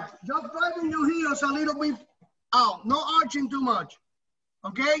much arch. Just driving your heels a little bit out. No arching too much.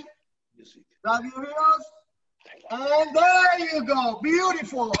 Okay? Drive your heels. And there you go.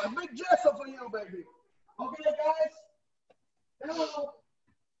 Beautiful. A big gesture for you, baby. Okay, guys. Now,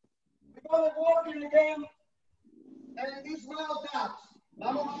 we're going to work in again. And these round taps.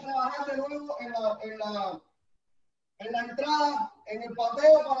 Vamos a trabajar de nuevo en la entrada, en el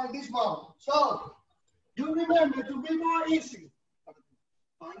pateo para el dismount. So, you remember to be more easy.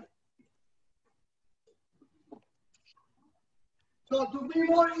 So, to be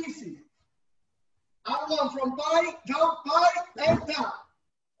more easy, I want from bite, jump, bite, and tap.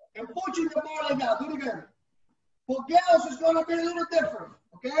 And pushing the ball like that. Do it again. For girls, it's going to be a little different.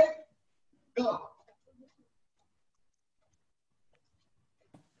 Okay? Go.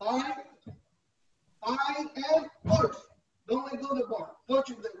 Bite. Bite and push. Don't let go of the bar. Push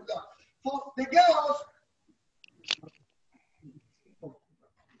it there. For the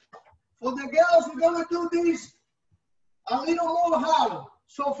girls, we're going to do this a little more hollow.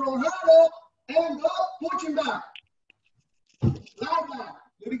 So from hollow and up, pushing back. Like that.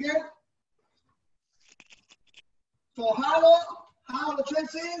 Do it again. So hollow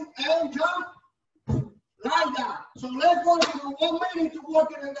chest in and jump. Like that. So let's go for 1 minute to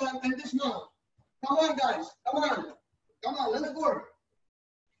work in this mode. Come on, guys. Come on. Come on, let's work.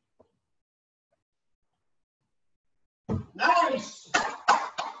 Nice.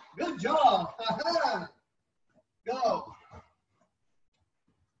 Good job. Go.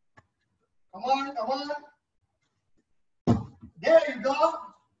 Come on, come on. There you go.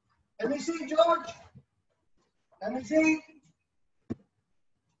 Let me see, George. Let me see.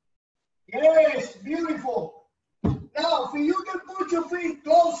 Yes, beautiful. Now, if you can put your feet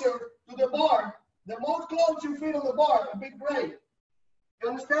closer to the bar, the more close your feet on the bar, a big break. You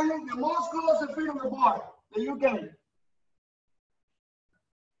understand? The more close the feet on the bar that you can.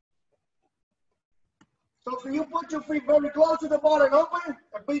 So if you put your feet very close to the bar and open,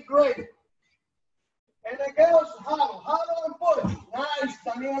 a big break. And the girls, hollow and push. Nice,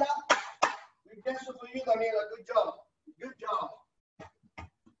 Daniela. Big question for you, Daniela. Good job. Good job.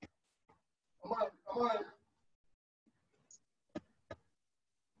 Come on, come on.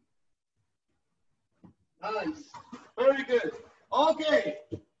 Nice. Very good. Okay.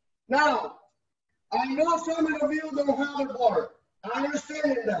 Now, I know some of you don't have a bar. I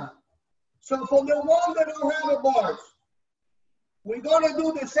understand that. So for the ones that don't have a bars, we're going to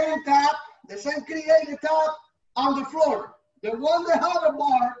do the same tap, the same creative tap on the floor. The one that have a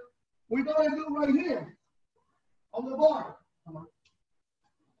bar, we're going to do right here on the bar.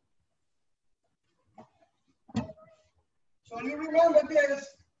 So you remember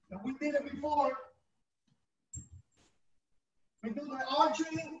this, and we did it before. We do the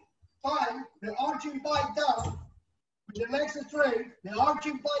arching five down, with the next straight, the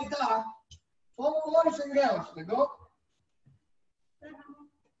arching five down, 4 boys and girls, ¿me go?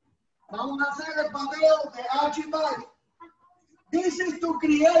 Vamos a hacer el pateo de arching five. This is to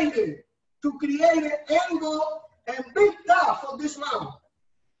create an angle and big tap for this round.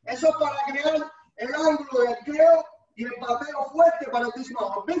 Eso es para crear el ángulo del arqueo y el pateo fuerte para this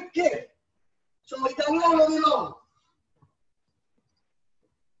round, a big kick. So italiano di nuovo.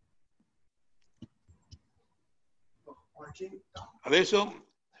 Adesso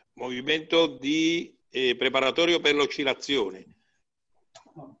movimento di preparatorio per l'oscillazione.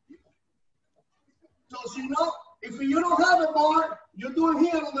 So, if you don't have a bar, you do it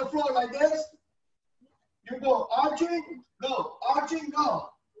here on the floor like this. You go arching, go, arching,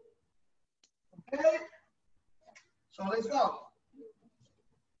 go. Okay? So let's go.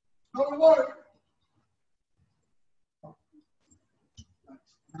 Go to work.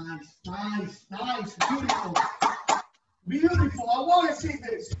 Nice, nice, nice, beautiful. Beautiful. I want to see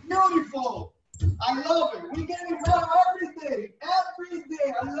this. Beautiful. I love it. We're getting better every day. Every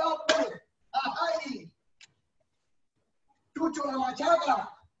day. I love it. Ahí. Chucho la machaca.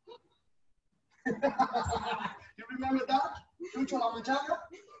 You remember that? Chucho la machaca?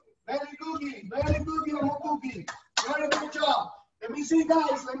 Very cookie. Very cookie. I'm a cookie. Very good job. Let me see,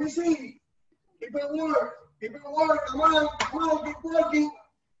 guys. Let me see. Keep it work. Keep it work. Come on. Come on. Keep working.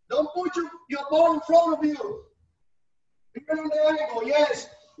 Don't put your ball in front of you. Keep it on the angle. Yes.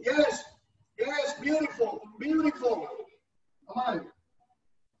 Yes. Yes. Beautiful. Beautiful. Come on.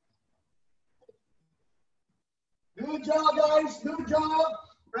 Good job, guys. Good job.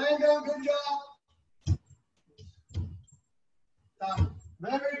 Brandon, good job.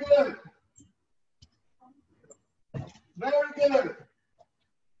 Very good. Very good.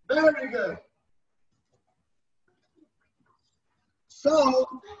 Very good. So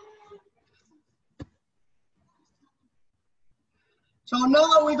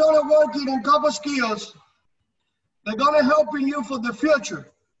now we're going to work in a couple skills. They're going to help you for the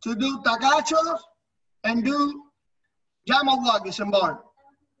future to do tagachos and do Yamawagis and bar.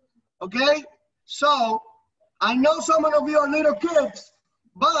 Okay? So I know some of you are little kids,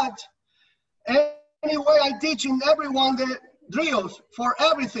 but anyway, I'm teaching everyone the drills for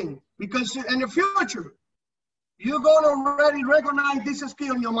everything, because in the future, you're going to already recognize this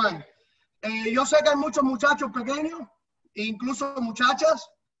skill in your mind. Yo sé que hay muchos muchachos pequeños, incluso muchachas,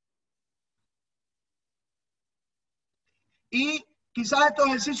 y quizás estos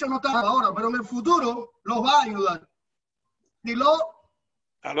ejercicios no están ahora, pero en el futuro los va a ayudar. Dilo.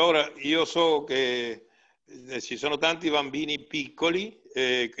 Allora, io so che ci sono tanti bambini piccoli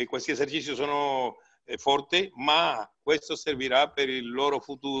che questi esercizi sono forti, ma questo servirà per il loro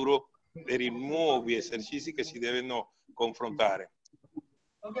futuro, per i nuovi esercizi che si devono confrontare.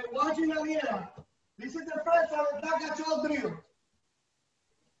 Okay, watching Gamila. This is the first of the tagacho drill.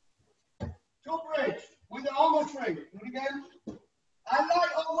 2 breaks with the almost free. Do it again. I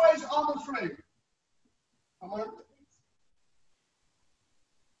like always almost free. Come on.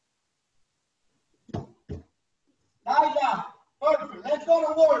 Like that. Perfect. Let's go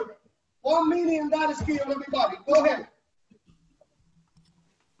to work. 1 minute in that skill, everybody. Go ahead.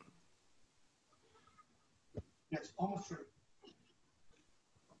 Yes, almost free.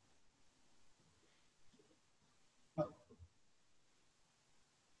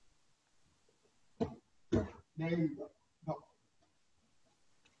 There you go.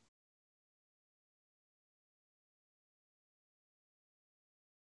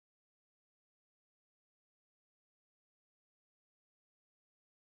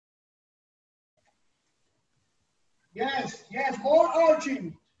 Yes, yes, more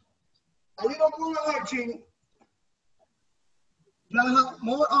arching. A little more arching.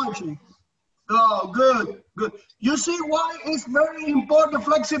 More arching. Oh, good, good. You see why it's very important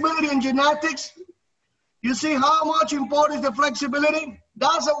flexibility in gymnastics? You see how much important is the flexibility?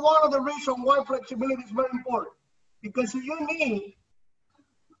 That's one of the reasons why flexibility is very important. Because you need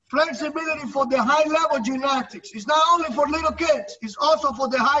flexibility for the high level gymnastics. It's not only for little kids, it's also for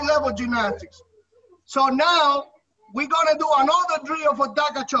the high level gymnastics. So now we're gonna do another drill for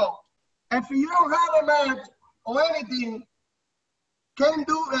Takacho. If you don't have a mat or anything, can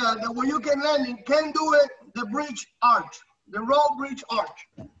do where you can landing, can do it the bridge arch, the roll bridge arch.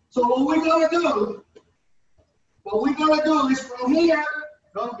 So what we're gonna do is from here,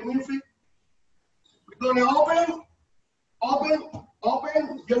 don't give me your feet. We're gonna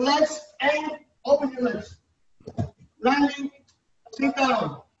open your legs and open your legs. Landing, sit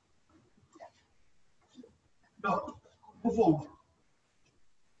down. Go, move forward.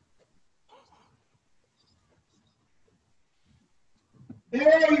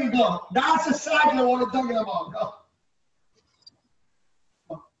 There you go. That's exactly what I'm talking about.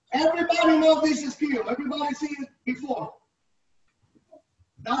 Go. Everybody knows this skill. Everybody seen it before.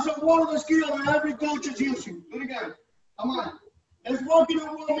 That's one of the skills that every coach is using. Do it again. Come on. Let's work it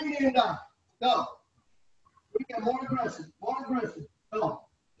on 1 minute and down. Go. We get more aggressive. More aggressive. Go.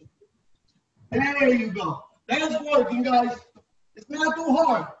 There you go. That's working, guys. It's not too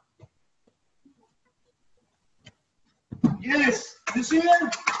hard. Yes. You see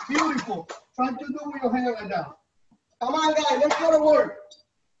it? Beautiful. Try to do with your hand like that. Come on, guys. Let's go to work.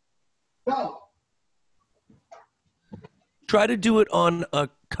 Go. Try to do it on a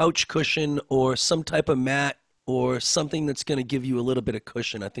couch cushion or some type of mat or something that's going to give you a little bit of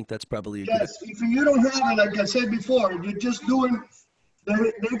cushion. I think that's probably a good. Yes, if you don't have it, like I said before, you're just doing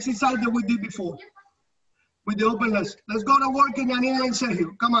the exercise that we did before with the open legs. Let's go to work in Gamila and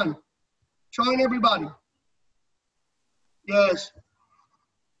Sergio. Come on. Join everybody. Yes.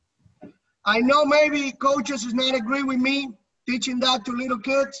 I know maybe coaches is not agree with me teaching that to little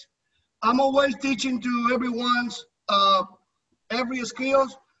kids. I'm always teaching to everyone's every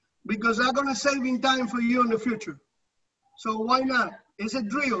skills because I'm gonna save in time for you in the future. So why not? It's a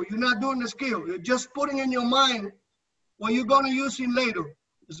drill. You're not doing the skill. You're just putting in your mind what you're gonna use it later.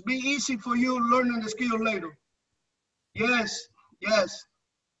 It's be easy for you learning the skill later. Yes, yes,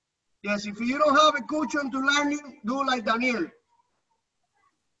 yes. If you don't have a cushion to landing, do like Daniel.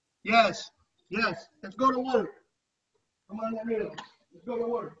 Yes, yes. Let's go to work. Come on, Daniel. Let's go to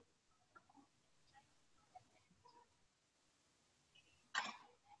work.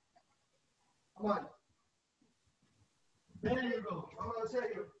 Come on. There you go. Come on,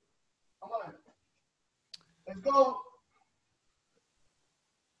 Sergio. Come on. Let's go.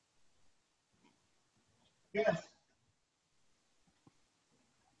 Yes.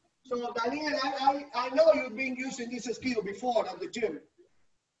 So, Daniel, I know you've been using this skill before at the gym.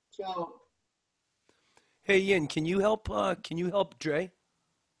 So. Hey, Yin, can you help Dre?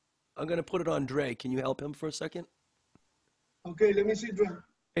 I'm going to put it on Dre. Can you help him for a second? Okay, let me see, Dre.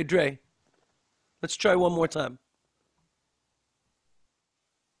 Hey, Dre. Let's try one more time.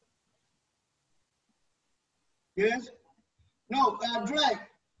 Yes? No, Dre.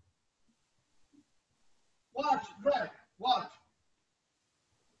 Watch, Dre. Watch.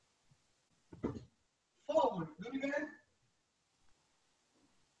 Forward. Do it again.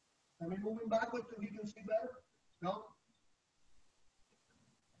 Am I moving backwards so you can see better? No?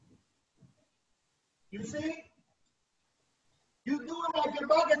 You see? You do it like a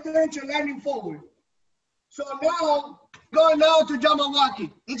back extension landing forward. So now, going now to Jamawaki.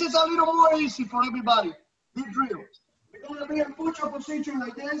 This is a little more easy for everybody. This drill. We're going to be in push-up position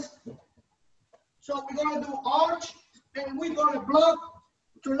like this. So we're going to do arch, and we're going to block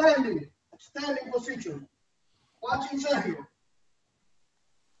to landing, standing position. Watch inside here.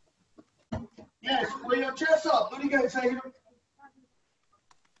 Yes, with your chest up. What do you guys say here?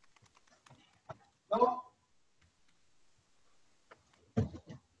 No?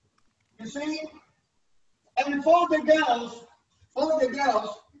 You see? And for the girls,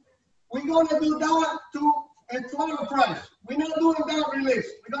 we're going to do that to a throttle press. We're not doing that release.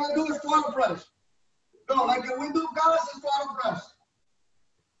 We're going to do a throttle press. No, like if we do guys, it's throttle press.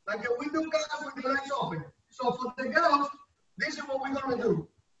 Like if we do guys with the legs open. So for the girls, this is what we're going to do.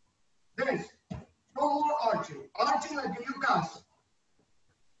 This. No more arching. Arching like you cast.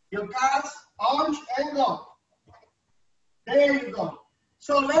 You cast, arch, and go. There you go.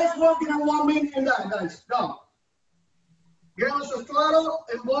 So let's work in a 1 minute and that, guys. Go. Girls a throttle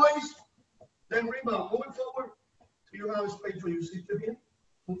and boys, then rebound. Moving forward. So you have space for your seat again.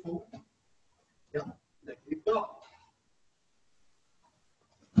 Move forward. Yeah. There you go.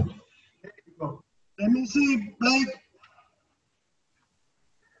 Let me see, Blake.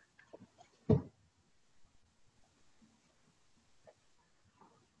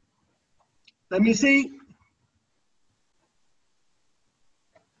 Let me see.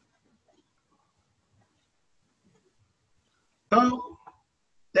 Oh,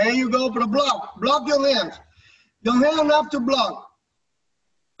 there you go for the block. Block your hands. Your hand have to block.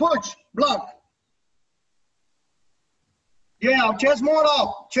 Push, block. Yeah, chest more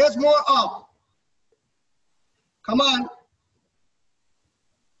up. Chest more up. Come on.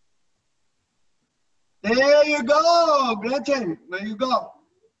 There you go, Gretchen. There you go.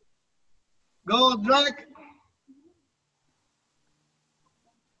 Go, drag.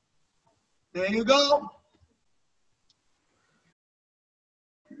 There you go.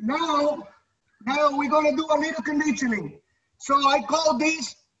 Now we're gonna do a little conditioning. So I call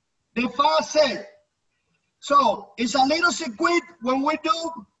this the fast set. So it's a little circuit when we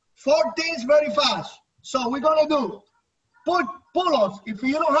do 4 things very fast. So we're gonna do pull-ups. If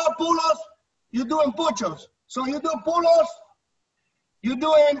you don't have pull-ups, you're doing push-ups. So you do pull-ups, you're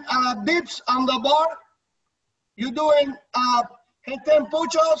doing dips on the bar, you're doing handstand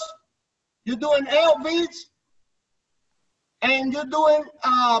push-ups, you're doing LVs, and you're doing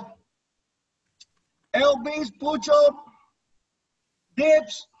LVs, push-up,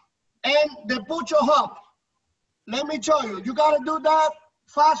 dips, and the push-up hop. Let me show you. You gotta do that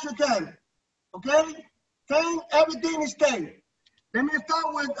fast you can. Okay? 10, everything is 10. Let me start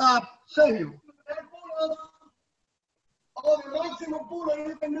with Sergio. Oh, the maximum pull-up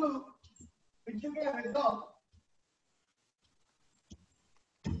you can do is you get it done.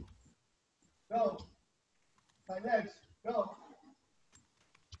 Go. My legs. Go.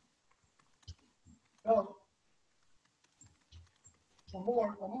 Go. One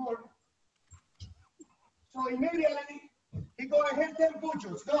more, one more. So immediately, you go ahead and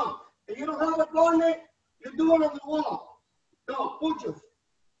push-ups. Go. If you don't have a partner, you do it on the wall. Go, push-ups.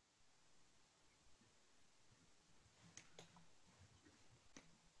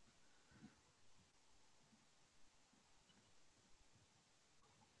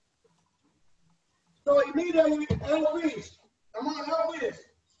 So immediately, Alvarez. Come on, Alvarez.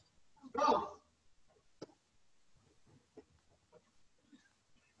 Go.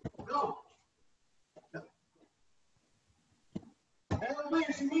 Go.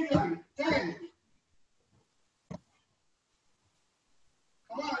 Alvarez immediately. 10.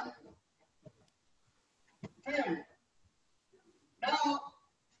 Come on. 10. Now,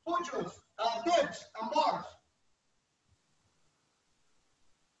 push-ups, dips, and bars.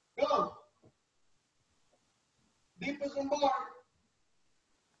 Go. Dips and bar.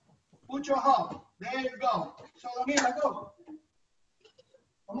 Put your hop. There you go. So Gamila, go.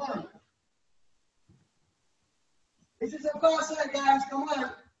 Come on. This is a fast set, guys. Come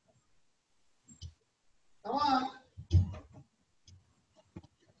on. Come on.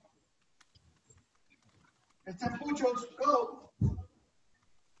 It's a push-ups. Go.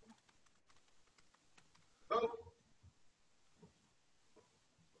 Go.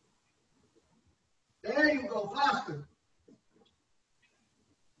 There you go. Faster.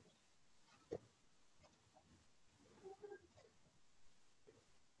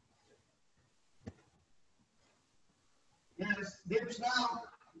 Yes, dips now.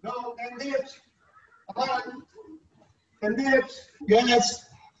 Go, and dips. Come on. And dips. Yes.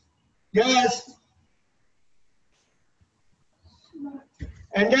 Yes.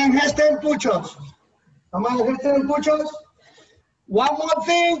 And then handstand push-ups. Come on, handstand push-ups. One more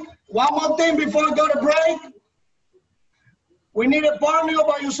thing before I go to break. We need a partner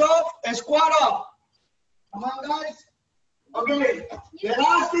by yourself and squat up. Come on, guys. Okay, the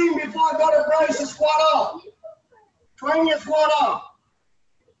last thing before I go to break is squat up. Train your squat up.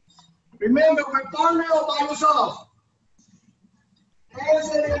 Remember, we're partner by yourself. Hands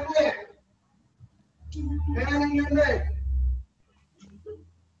in your neck. Hand in your neck.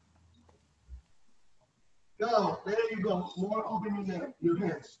 Go. There you go. More open your neck. Your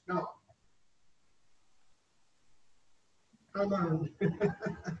hands. Go. Come on.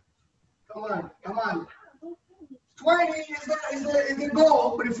 Come on. Come on. 20 is the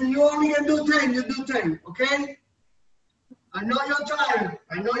goal, but if you only can do 10, you do 10. Okay? I know you're tired.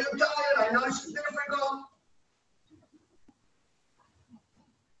 I know you're tired. I know it's difficult.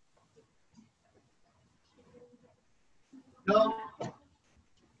 Go.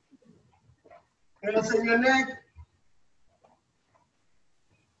 Hands in your neck.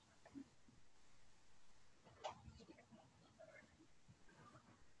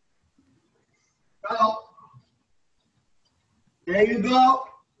 Go. There you go.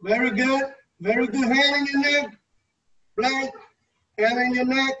 Very good. Very good. Hand in your neck. Blake. Hand in your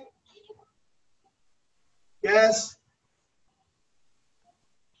neck. Yes.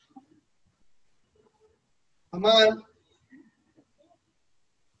 Come on.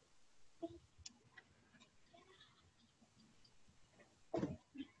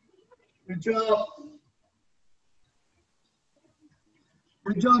 Good job.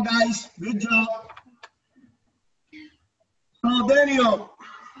 Good job, guys. Good job. So, Daniel.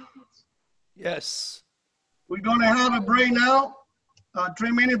 Yes. We're going to have a break now, a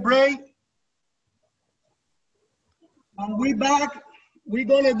 3-minute break. When we back, we're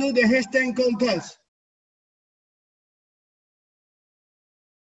going to do the handstand contest.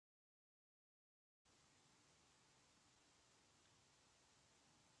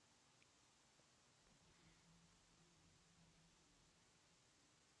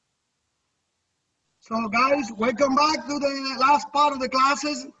 So guys, welcome back to the last part of the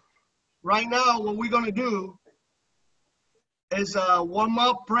classes. Right now, what we're going to do is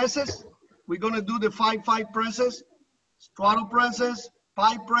warm-up presses. We're going to do the 5-5 presses, straddle presses,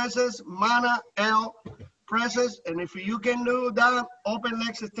 pipe presses, mana, L presses, and if you can do that, open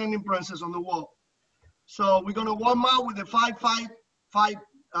legs extending presses on the wall. So we're going to warm up with the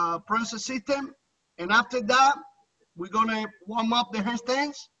 5-5-5 presses system, and after that, we're going to warm up the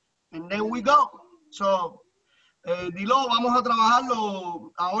handstands, and then we go. So, Dilo, vamos a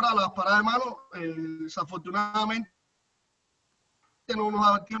trabajarlo ahora las paradas de mano. Desafortunadamente no nos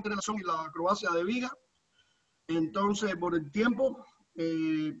da el tiempo de la y la acrobacia de viga. Entonces, por el tiempo,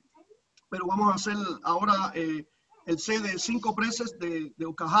 pero vamos a hacer ahora el set de 5 presses de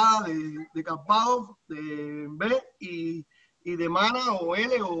hocajada, de carpado, de B y de mana o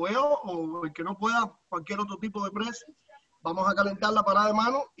L o EO o el que no pueda, cualquier otro tipo de press. Vamos a calentar la parada de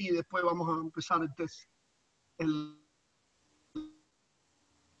mano y después vamos a empezar el test.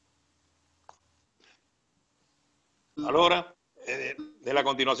 Allora, nella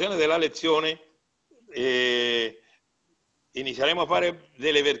continuazione della lezione inizieremo a fare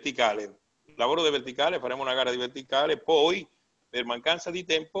delle verticali. Lavoro di verticale, faremo una gara di verticale, poi per mancanza di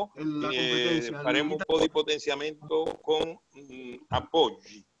tempo faremo un po' di potenziamento con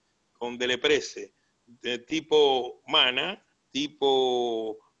appoggi, con delle presse tipo mana,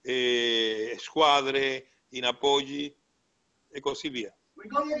 tipo squadre in appoggi e così via. We're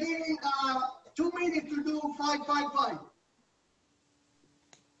going to give 2 minutes to do 5-5-5.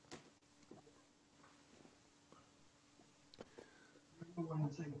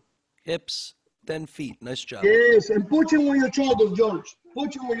 Hips, then feet. Nice job. Yes, and push him with your shoulders, George.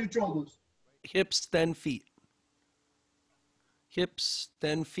 Push him with your shoulders. Hips, then feet. Hips,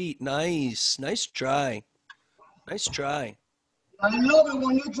 then feet. Nice. Nice try. Nice try. I love it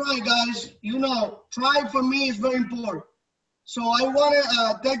when you try, guys. You know, try for me is very important. So I want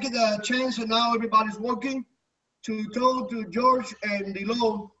to take the chance, and now everybody's working, to talk to George and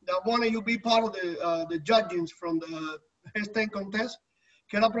Dilo that one of you be part of the judging from the handstand contest.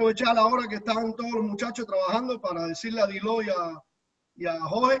 Quiero aprovechar ahora que están todos los muchachos trabajando para decirle a Dilo y a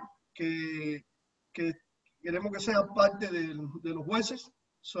Jorge que queremos que sean parte de los jueces.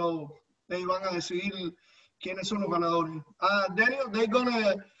 So, ellos van a decidir quiénes son los ganadores. Daniel, they're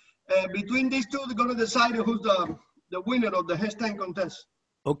gonna between these two, they're gonna decide who's the winner of the handstand contest.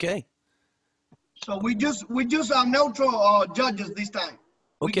 Okay. So we just are neutral judges this time.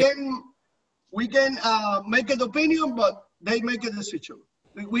 Okay. We can make an opinion, but they make a decision.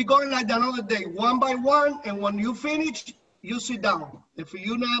 We're going like another day, one by one, and when you finish, you sit down. If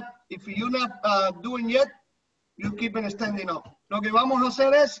you're not doing yet, you keep on standing up. Lo que vamos a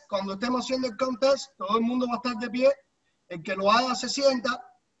hacer es, cuando estemos haciendo el contest, todo el mundo va a estar de pie. El que lo haga se sienta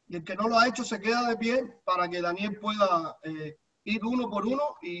y el que no lo ha hecho se queda de pie para que Daniel pueda ir uno por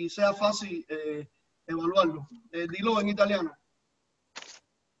uno y sea fácil evaluarlo. Dilo in italiano.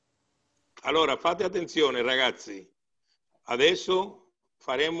 Allora, fate attenzione ragazzi. Adesso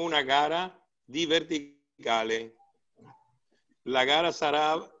faremo una gara di verticale. La gara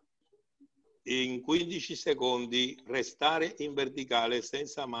sarà in 15 secondi restare in verticale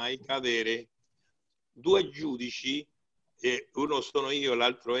senza mai cadere. 2 giudici, uno sono io,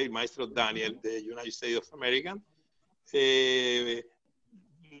 l'altro è il maestro Daniel degli United States of America,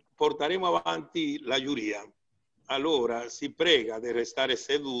 porteremo avanti la giuria. Allora si prega di restare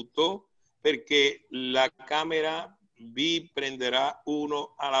seduto perché la camera vi prenderà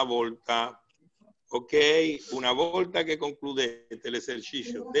uno alla volta. Ok, una volta che concludete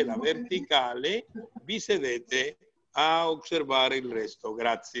l'esercizio della verticale, vi sedete a osservare il resto.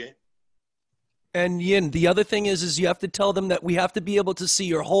 Grazie. And Yin, the other thing is you have to tell them that we have to be able to see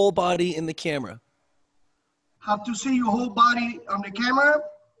your whole body in the camera. Have to see your whole body on the camera.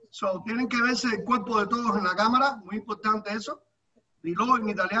 So, tienen que verse el cuerpo de todos en la cámara. Muy importante eso. Dilo en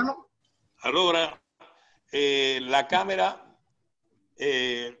italiano. Allora, la camera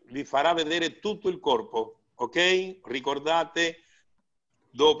vi farà vedere tutto il corpo, ok? Ricordate,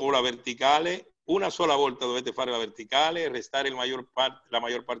 dopo la verticale, una sola volta dovete fare la verticale e restare la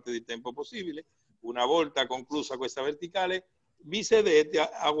maggior parte del tempo possibile. Una volta conclusa questa verticale, vi sedete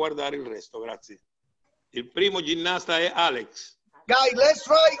a guardare il resto. Grazie. Il primo ginnasta è Alex. Guys, let's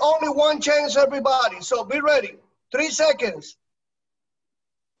try only one chance, everybody. So be ready. 3 seconds.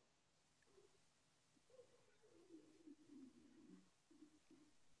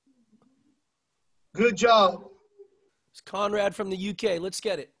 Good job. It's Conrad from the UK. Let's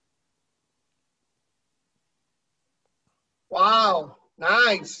get it. Wow,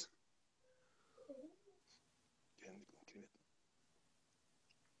 nice.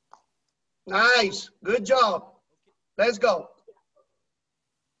 Nice, good job. Let's go.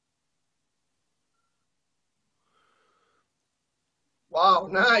 Wow,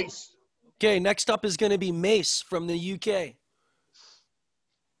 nice. Okay, next up is going to be Mace from the UK.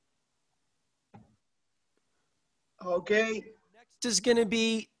 Okay. Next is going to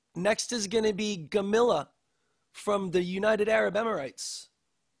be Gamila from the United Arab Emirates.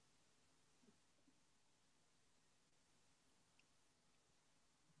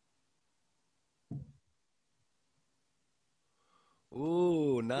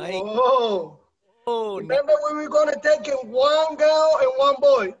 Ooh, nice. Whoa. Oh, Remember we were going to take in one girl and one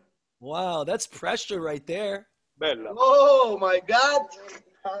boy. wow, that's pressure right there. Bella. Oh my God.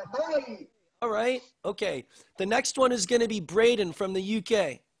 All right. Okay. The next one is going to be Braden from the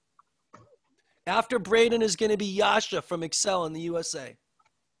UK. After Braden is going to be Yasha from Excel in the USA.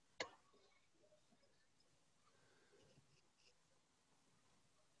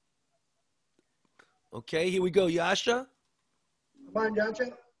 Okay, here we go, Yasha. Come on,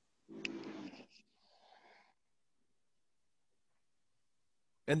 Yasha.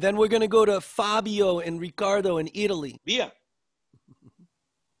 And then we're going to go to Fabio and Riccardo in Italy. Via.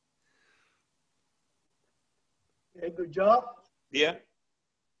 Okay, good job. Via.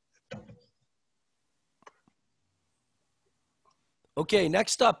 Okay,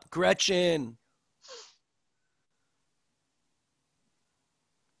 next up, Gretchen.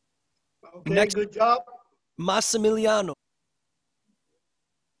 Okay, Next. good job. Massimiliano.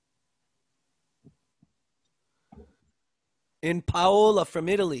 And Paola from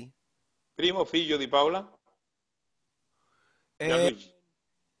Italy. Primo figlio di Paola. And Gianluigi.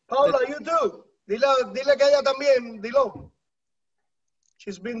 Paula, you too. Dile que ella también, dilo.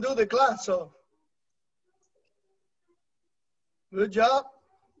 She's been doing the class, so. Good job.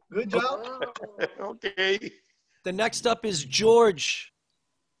 Good job. Ok. the next up is George.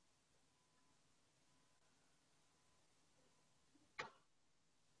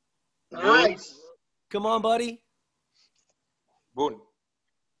 Nice. Come on, buddy. Boom.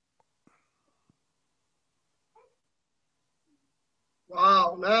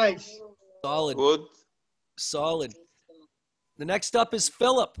 Wow, nice. Solid. Good. Solid. The next up is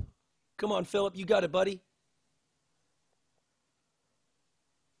Philip. Come on, Philip. You got it, buddy.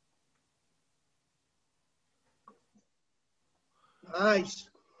 Nice.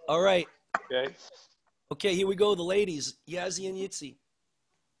 All right. Okay. Okay, here we go. The ladies, Yazzie and Yitzi.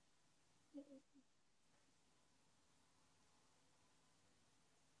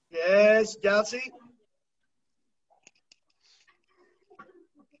 Yes, Jassy.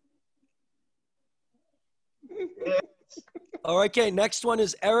 Yes. All right, okay. Next one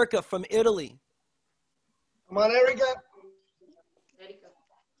is Erica from Italy. Come on, Erica.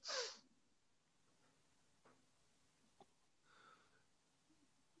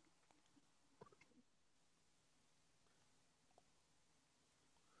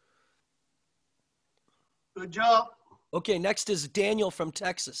 Good job. Okay, next is Daniel from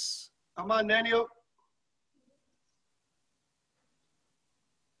Texas. Come on, Daniel.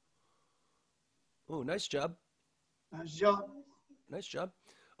 Oh, nice job. Nice job. Nice job.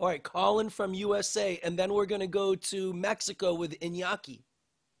 All right, Colin from USA, and then we're going to go to Mexico with Iñaki.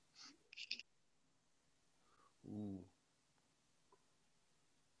 Ooh.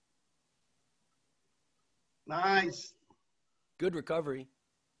 Nice. Good recovery.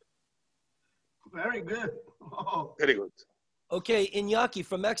 Very good. Oh. Very good. Okay, Iñaki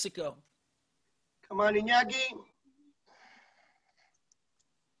from Mexico. Come on, Iñaki.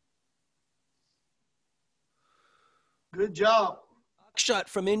 Good job. Akshat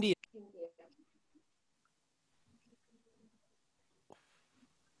from India.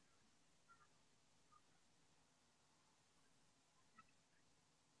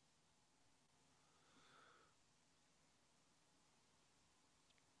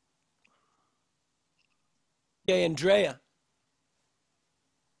 Okay, Andrea.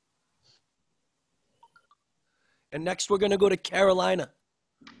 And next we're going to go to Carolina.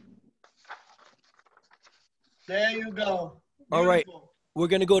 There you go. All right. Beautiful. We're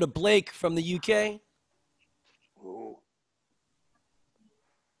going to go to Blake from the UK. Oh.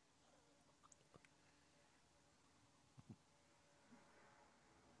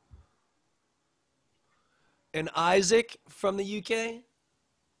 And Isaac from the UK.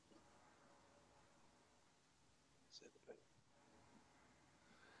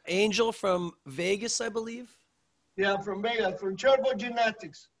 Angel from Vegas, I believe. Yeah, from Vegas, from Turbo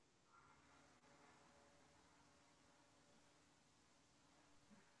Gymnastics.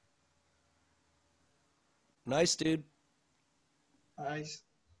 Nice, dude. Nice.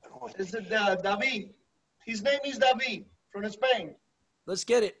 This is David. His name is David from Spain. Let's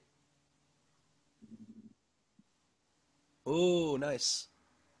get it. Oh, nice.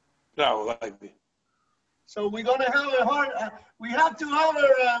 Bravo, David. So we're gonna have a hard. We have to have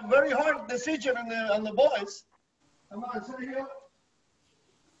a very hard decision on the boys. Come on, Sergio.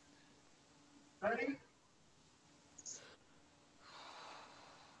 Ready?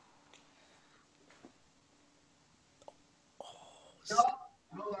 Go,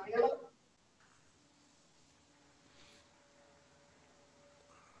 Daniela.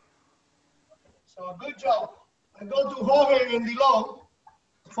 So good job. I go to Jorge and Dilon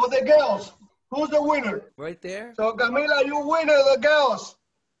for the girls. Who's the winner? Right there. So Gamila, you winner, the girls.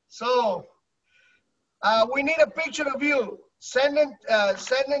 So we need a picture of you. Send it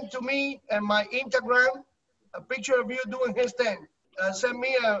to me and my Instagram. A picture of you doing handstand. Send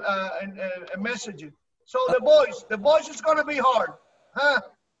me a message. So the boys is gonna be hard, huh?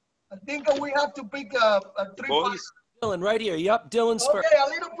 I think we have to pick a 3-5. Boys. Dylan, right here. Yep, Dylan's Okay, first. a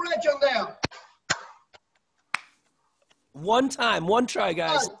little pressure there. One time, one try,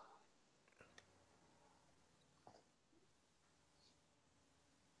 guys.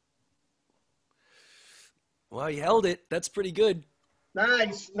 Wow, you held it. That's pretty good.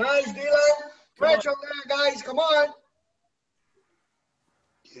 Nice, nice, Dylan. Pressure there, guys. Come on.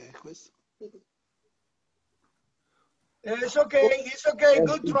 It's okay. It's okay.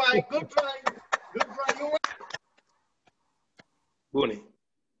 Good try. Good try. Good try. You win. Buoni.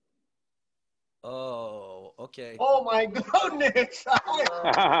 Oh, okay. Oh my goodness.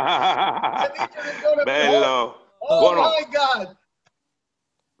 Bello. Oh Buono. my God.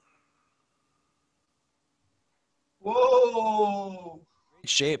 Whoa. Great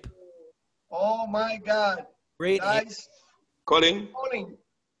shape. Oh my God. Great. Guys, Colin. morning.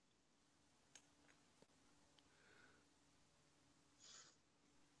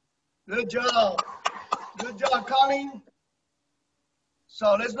 Good job. Good job, Colin.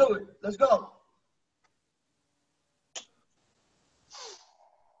 So let's do it. Let's go.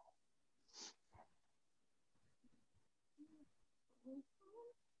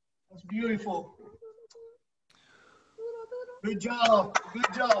 That's beautiful. Good job.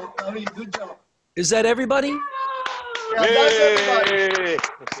 Good job, David. Good job. Is that everybody? Yeah, that's everybody.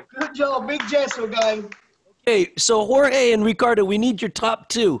 Good job. Big Yeessooo, guys. Okay, so Jorge and Ricardo, we need your top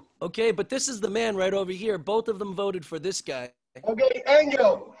two. Okay, but this is the man right over here. Both of them voted for this guy. Okay,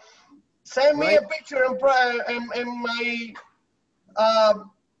 Angel, send me Right. a picture in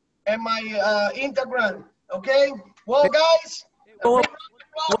my Instagram. Okay. Well, guys, a Well, big round of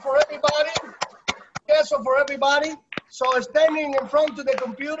applause for everybody. Yeessooo for everybody. So standing in front of the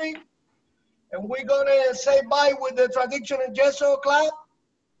computer, and we're gonna say bye with the traditional Yeessooo clap.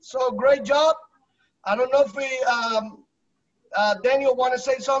 So great job. I don't know if Daniel want to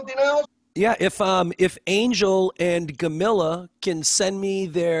say something else. yeah, if Angel and Gamila can send me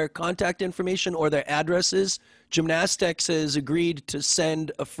their contact information or their addresses, Gymnastics has agreed to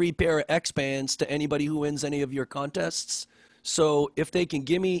send a free pair of X bands to anybody who wins any of your contests. So if they can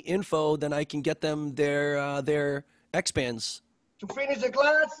give me info, then I can get them their X bands. To finish the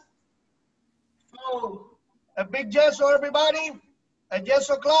class. So a big Yeessooo, everybody. A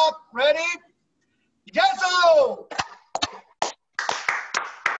Yeessooo clap. Ready? Yeessooo!